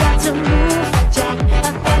 I've got to move like Jack.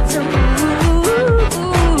 I've got to move.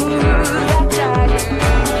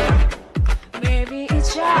 Maybe it's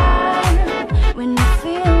shy when you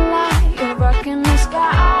feel like you're rocking the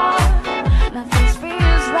sky. Nothing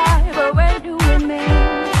feels right, but where do we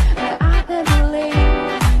meet? But I can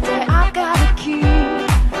believe that I've got a key.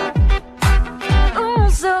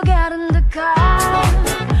 So get in the car,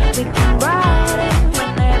 we can ride it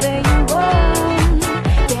whenever you want.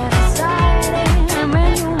 Get excited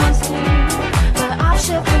when you must leave, but I'll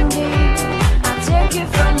shift from here. I'll take you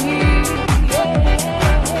from here,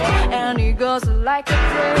 yeah. And it goes like a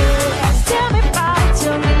prayer. Tell me about it,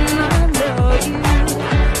 tell me I know you.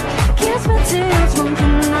 Kiss me till you're drunk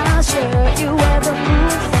and I'll show you where the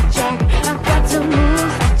moves like Jack. I've got to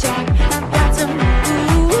move like Jack. I've got to move.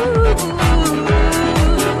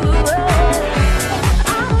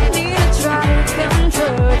 I don't need to try to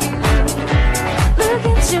control you. Look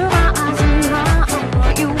into my eyes and I'll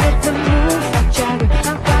you with the moves like Jack.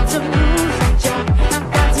 I've got to move like Jack. I've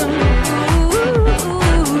got to move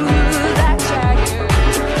like Jack.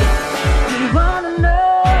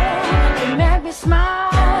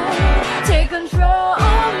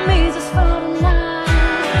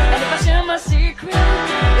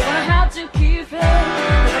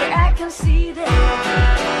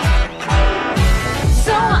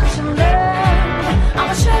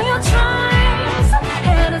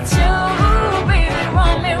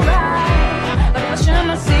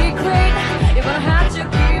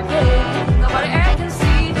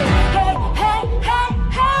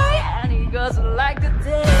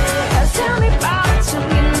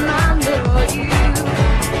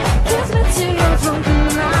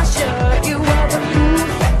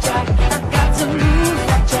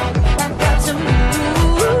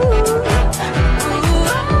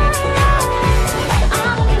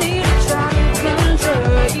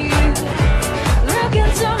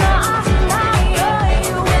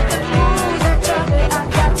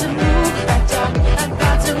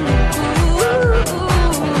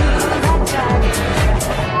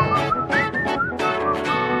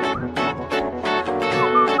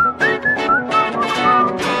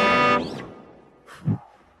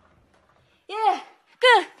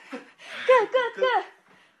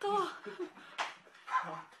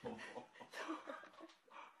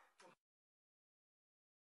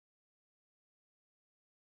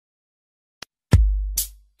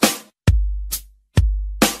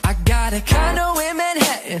 got a condo in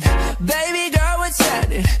Manhattan. Baby girl, what's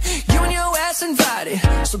happening? You and your ass invited,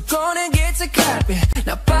 so gonna get to clapping.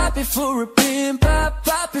 Now pop it for a pimp,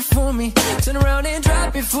 pop it for me. Turn around and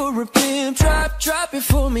drop it for a pimp, drop it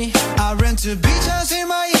for me. I rent a beach house in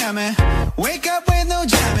Miami. Wake up with no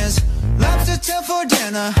jammies. Lobster tail for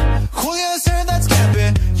dinner. Julio, sir, that's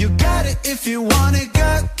camping. You got it if you want it.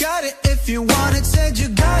 Got it if you want it. Said you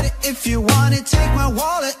got it if you want it. Take my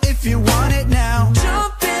wallet if you want it now.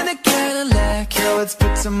 Jump in a Cadillac, Girl, let's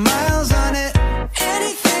put some miles on it.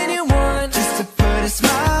 anything you want, Just to put a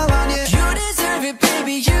smile on you. you deserve it,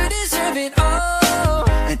 baby, you deserve it all.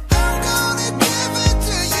 And I'm gonna give it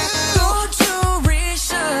to you. Gold jewelry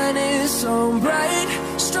shining so bright,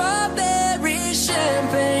 strawberry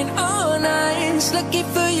champagne all nice. Lucky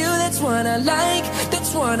for you, that's what I like,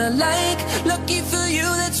 that's what I like. Lucky for you,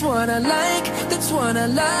 that's what I like, that's what I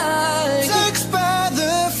like. Sex by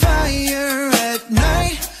the fire at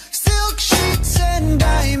night. Silk sheets and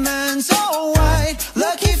diamonds all white.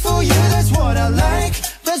 Lucky for you, that's what I like,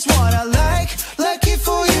 that's what I like. Lucky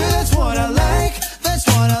for you, that's what I like, that's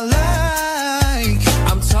what I like.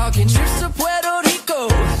 I'm talking trips to Puerto Rico,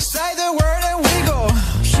 Say the word and we go.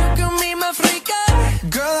 you can be my freaka,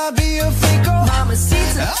 Girl, I'll be your flico.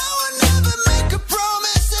 mamacita. I will never make a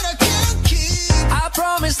promise that I can't keep. I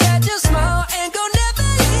promise that your smile ain't gon' never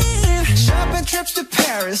leave. Shopping trips to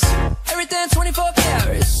Paris. Everything 24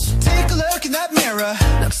 carats. Take a look in that mirror.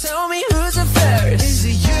 Now tell me who's the fairest. Is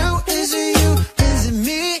it you? Is it you? Is it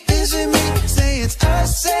me? Is it me? Say it's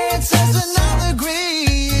us, and I'll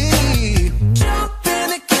agree. Jump in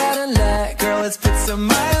the Cadillac, Girl, let's put some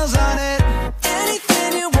miles on it.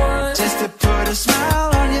 anything you want, Just to put a smile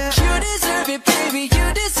on you. you deserve it, baby, you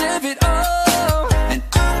deserve it all. And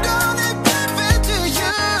I'm gonna give it to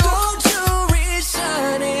you. Gold jewelry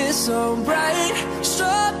shining so bright,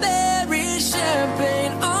 strawberry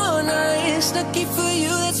champagne all nice. Lucky for you,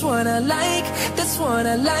 that's what I like, that's what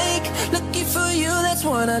I like. Lucky for you, that's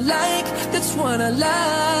what I like, that's what I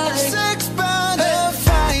like. Sex by the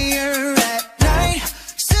fire at night.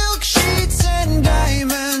 Silk sheets and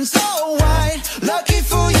diamonds all white. Lucky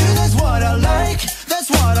for you, that's what I like, that's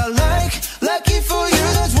what I like. Lucky for you,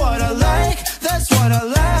 that's what I like, that's what I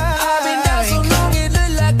like. I've been down so long it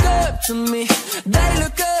look like up to me, they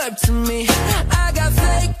look up to me. I got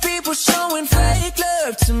fake people showing fake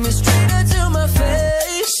love to me, straight up to my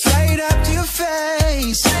face, Straight up to your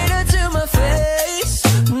face. straight up to my face.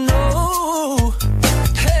 No,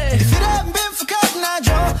 hey, If it hadn't been for Cotton Eye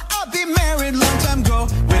Joe, I'd be married long time ago.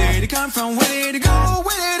 Where did it come from? Where did it go?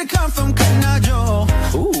 Where did it come from, Cotton Eye Joe?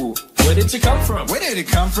 Ooh, where did you come from? Where did it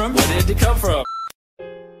come from? Where did it come from?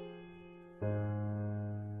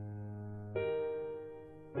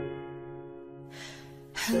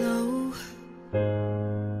 Hello,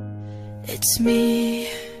 it's me.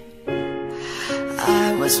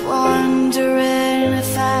 I was wondering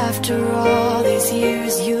if after all these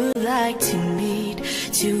years you'd like to meet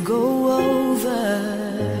to go over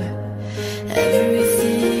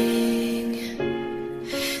everything.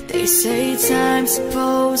 They say time's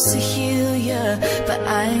supposed to heal ya, but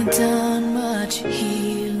I ain't done much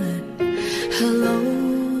healing. Hello,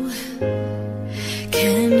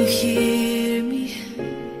 can you hear me?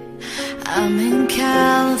 I'm in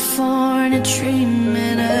California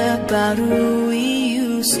dreaming about who we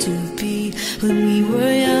used to be when we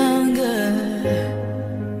were younger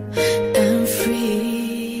and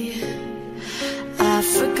free. I've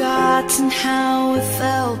forgotten how it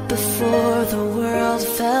felt before the world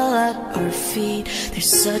fell at our feet. There's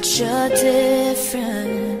such a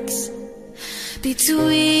difference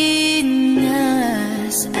between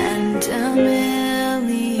us and a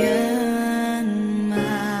million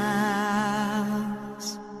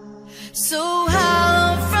miles. So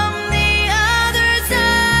how from the other side,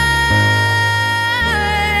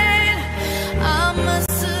 I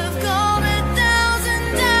must have gone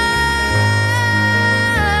 1,000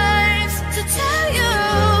 times to tell you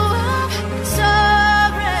I'm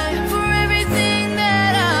sorry for everything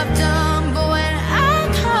that I've done. But when I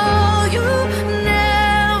call, you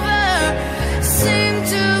never seem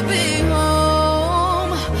to be home.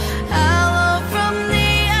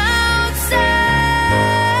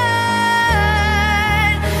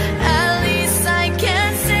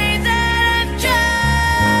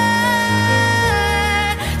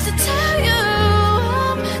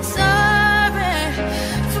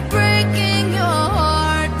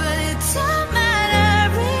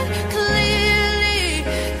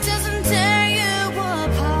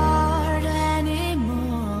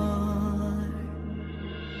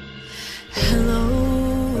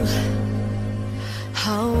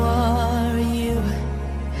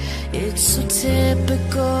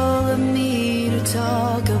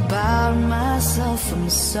 I'm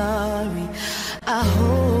sorry. I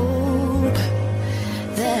hope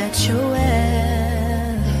that you're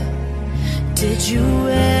well. Did you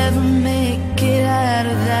ever make it out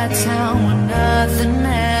of that town where nothing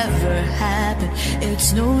ever happened?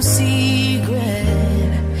 It's no secret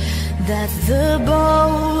that the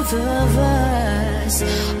both of us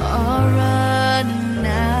are running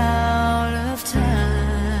out of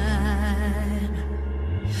time.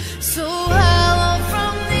 So hello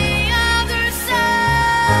from the other side.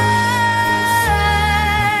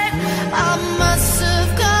 I must have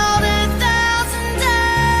called 1,000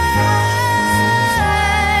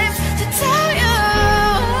 times to tell you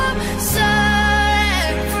I'm sorry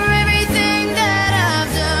for everything that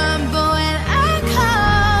I've done. But when I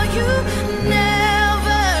call, you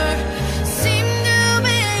never seem to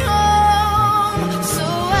be home. So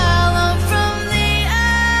hello from the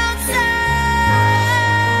outside.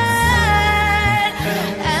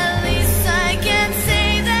 At least I can say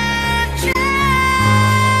that I've tried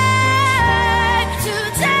to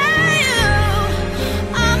tell you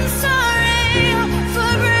I'm sorry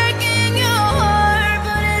for breaking your heart.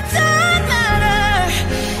 But it doesn't matter,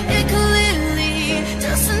 it clearly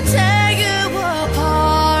doesn't tear you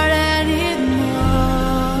apart anymore.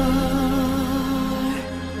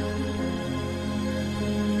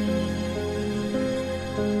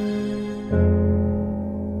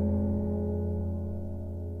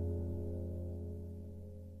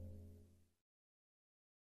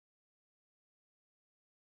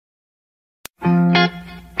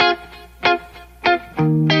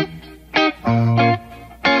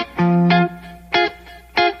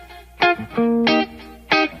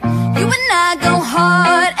 You and I go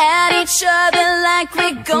hard at each other like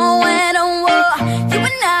we're going to war. You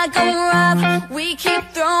and I go rough, we keep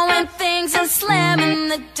throwing things and slamming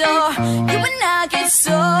the door. You and I get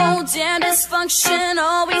so damn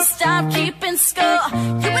dysfunctional, we stop keeping score.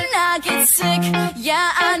 You and I get sick,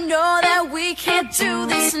 yeah, I know that we can't do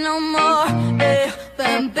this no more.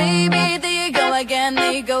 But baby, there you go again,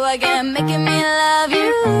 making me love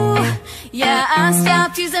you. Yeah, I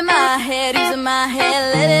stopped using my head,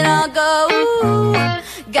 let it all go.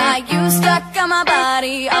 Got you stuck on my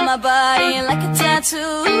body like a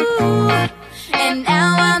tattoo. And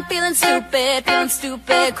now I'm feeling stupid,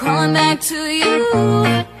 crawling back to you.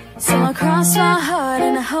 So I cross my heart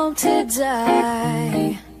and I hope to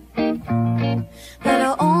die, but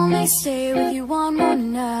I'll only stay with you one more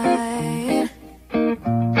night.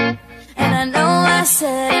 And I know I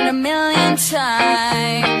said it a million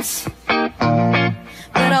times,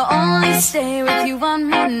 but I'll only stay with you one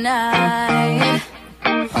more night.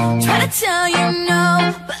 Try to tell you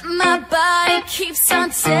no, but my body keeps on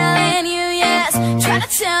telling you yes. Try to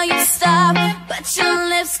tell you stop, but your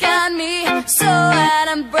lips got me so out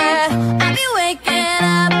of breath. I'll be waking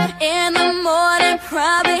up in the morning,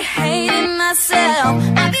 probably hating myself.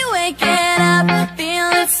 I'll be waking up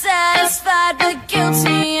feeling satisfied but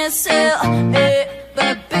guilty as hell.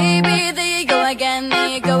 But baby, there you go again,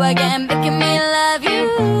 making me love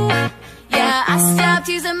you. Yeah, I stopped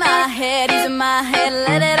using my head,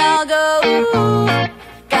 let it all go.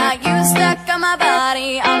 Got you stuck on my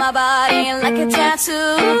body like a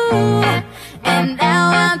tattoo. And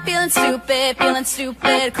now I'm feeling stupid,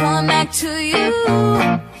 calling back to you.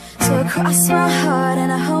 So I cross my heart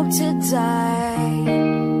and I hope to die,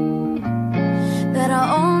 that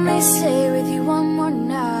I'll only stay with you one more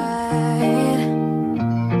night.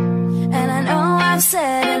 And I know I've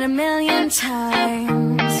said it a million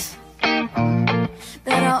times,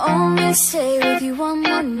 that I'll only stay with you one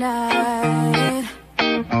more night.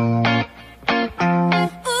 Ooh,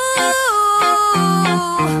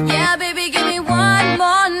 yeah, baby, give me one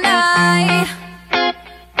more night.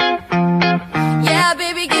 Yeah,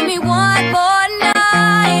 baby, give me one more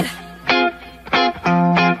night.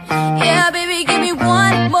 Yeah, baby, give me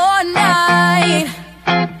one more night.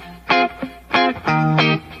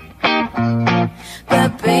 But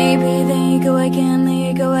baby, there you go again,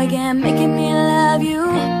 making me love you.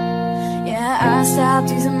 Yeah, I stopped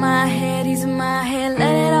using my head,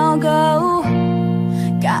 let it all go.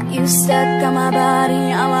 Got you stuck on my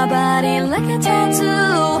body like a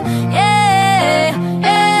tattoo. Yeah,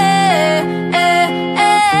 yeah, yeah,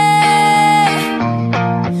 yeah.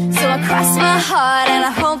 So I cross my heart and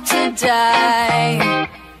I hope to die,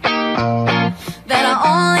 that I'll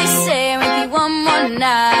only stay with you one more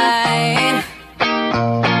night.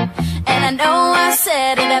 And I know I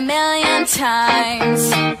said it a million times,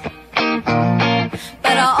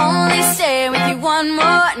 but I'll only stay with you one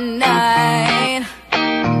more night.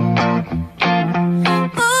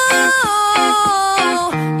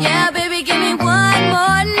 Ooh, yeah, baby, give me one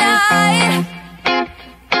more night.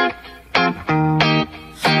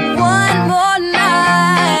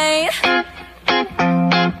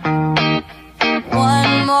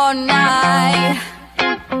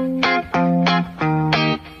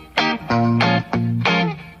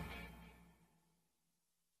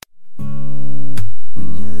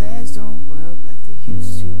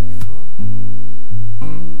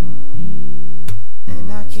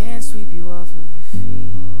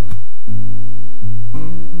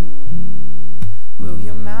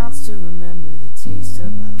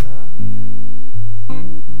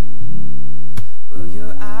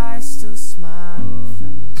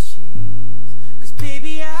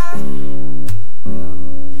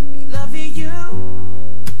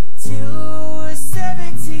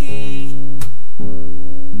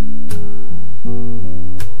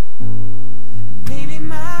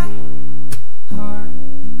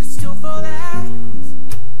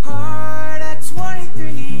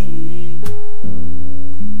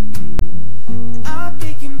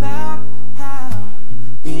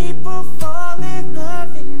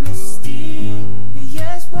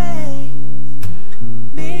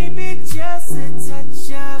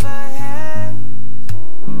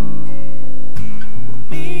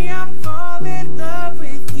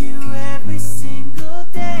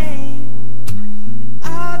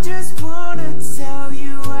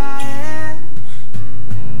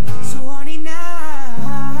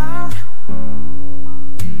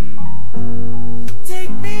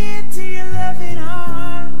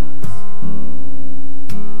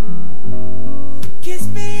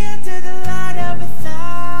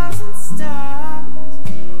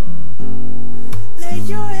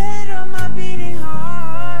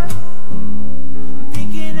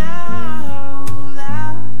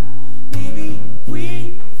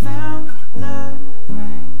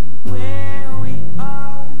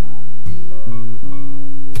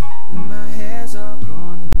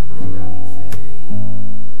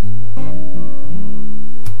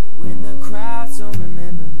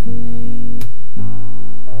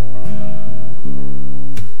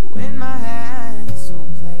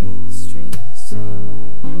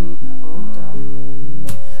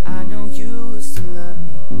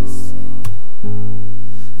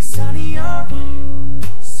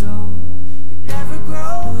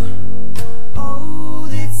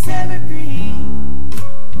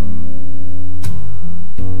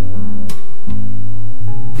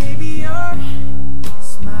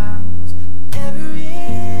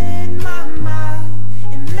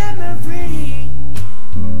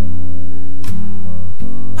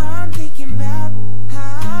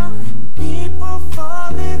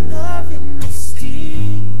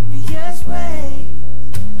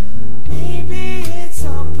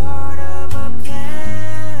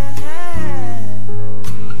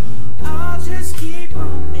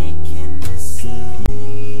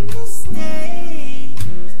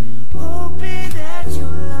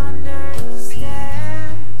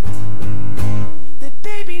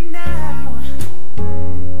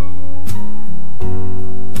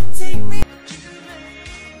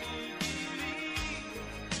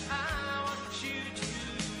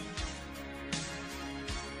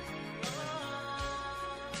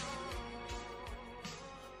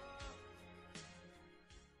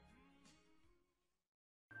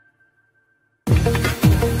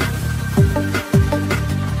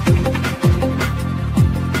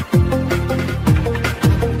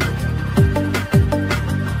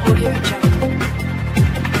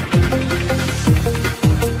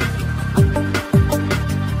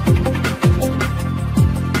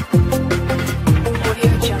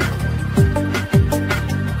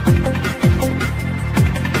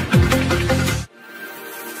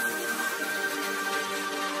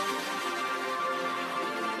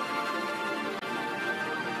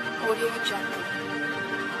 Audio Jungle.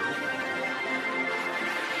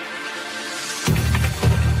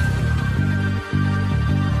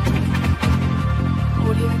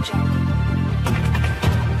 Audio Jungle.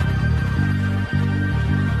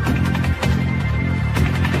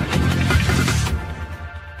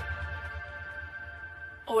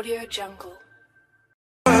 Audio Jungle.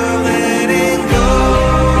 Letting go.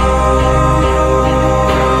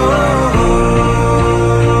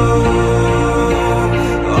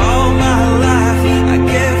 All my life I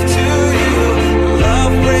give to you.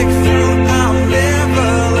 Love breakthrough, I'm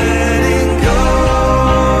never letting go.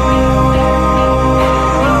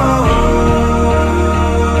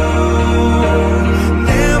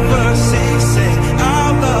 Never ceasing,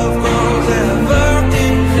 our love grows ever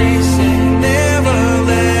increasing. Never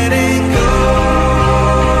letting go.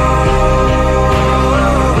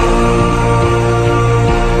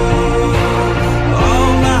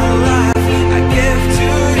 All my life I give to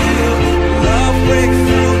you. Love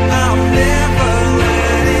breakthrough, I'm never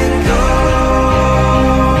letting go.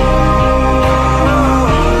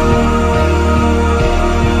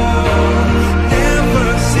 Never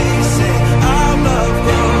ceasing, our love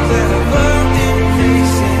grows ever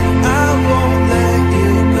increasing. I won't let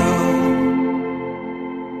you go.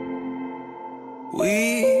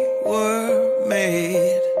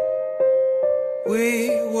 We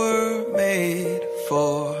were made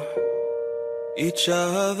for each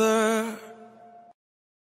other.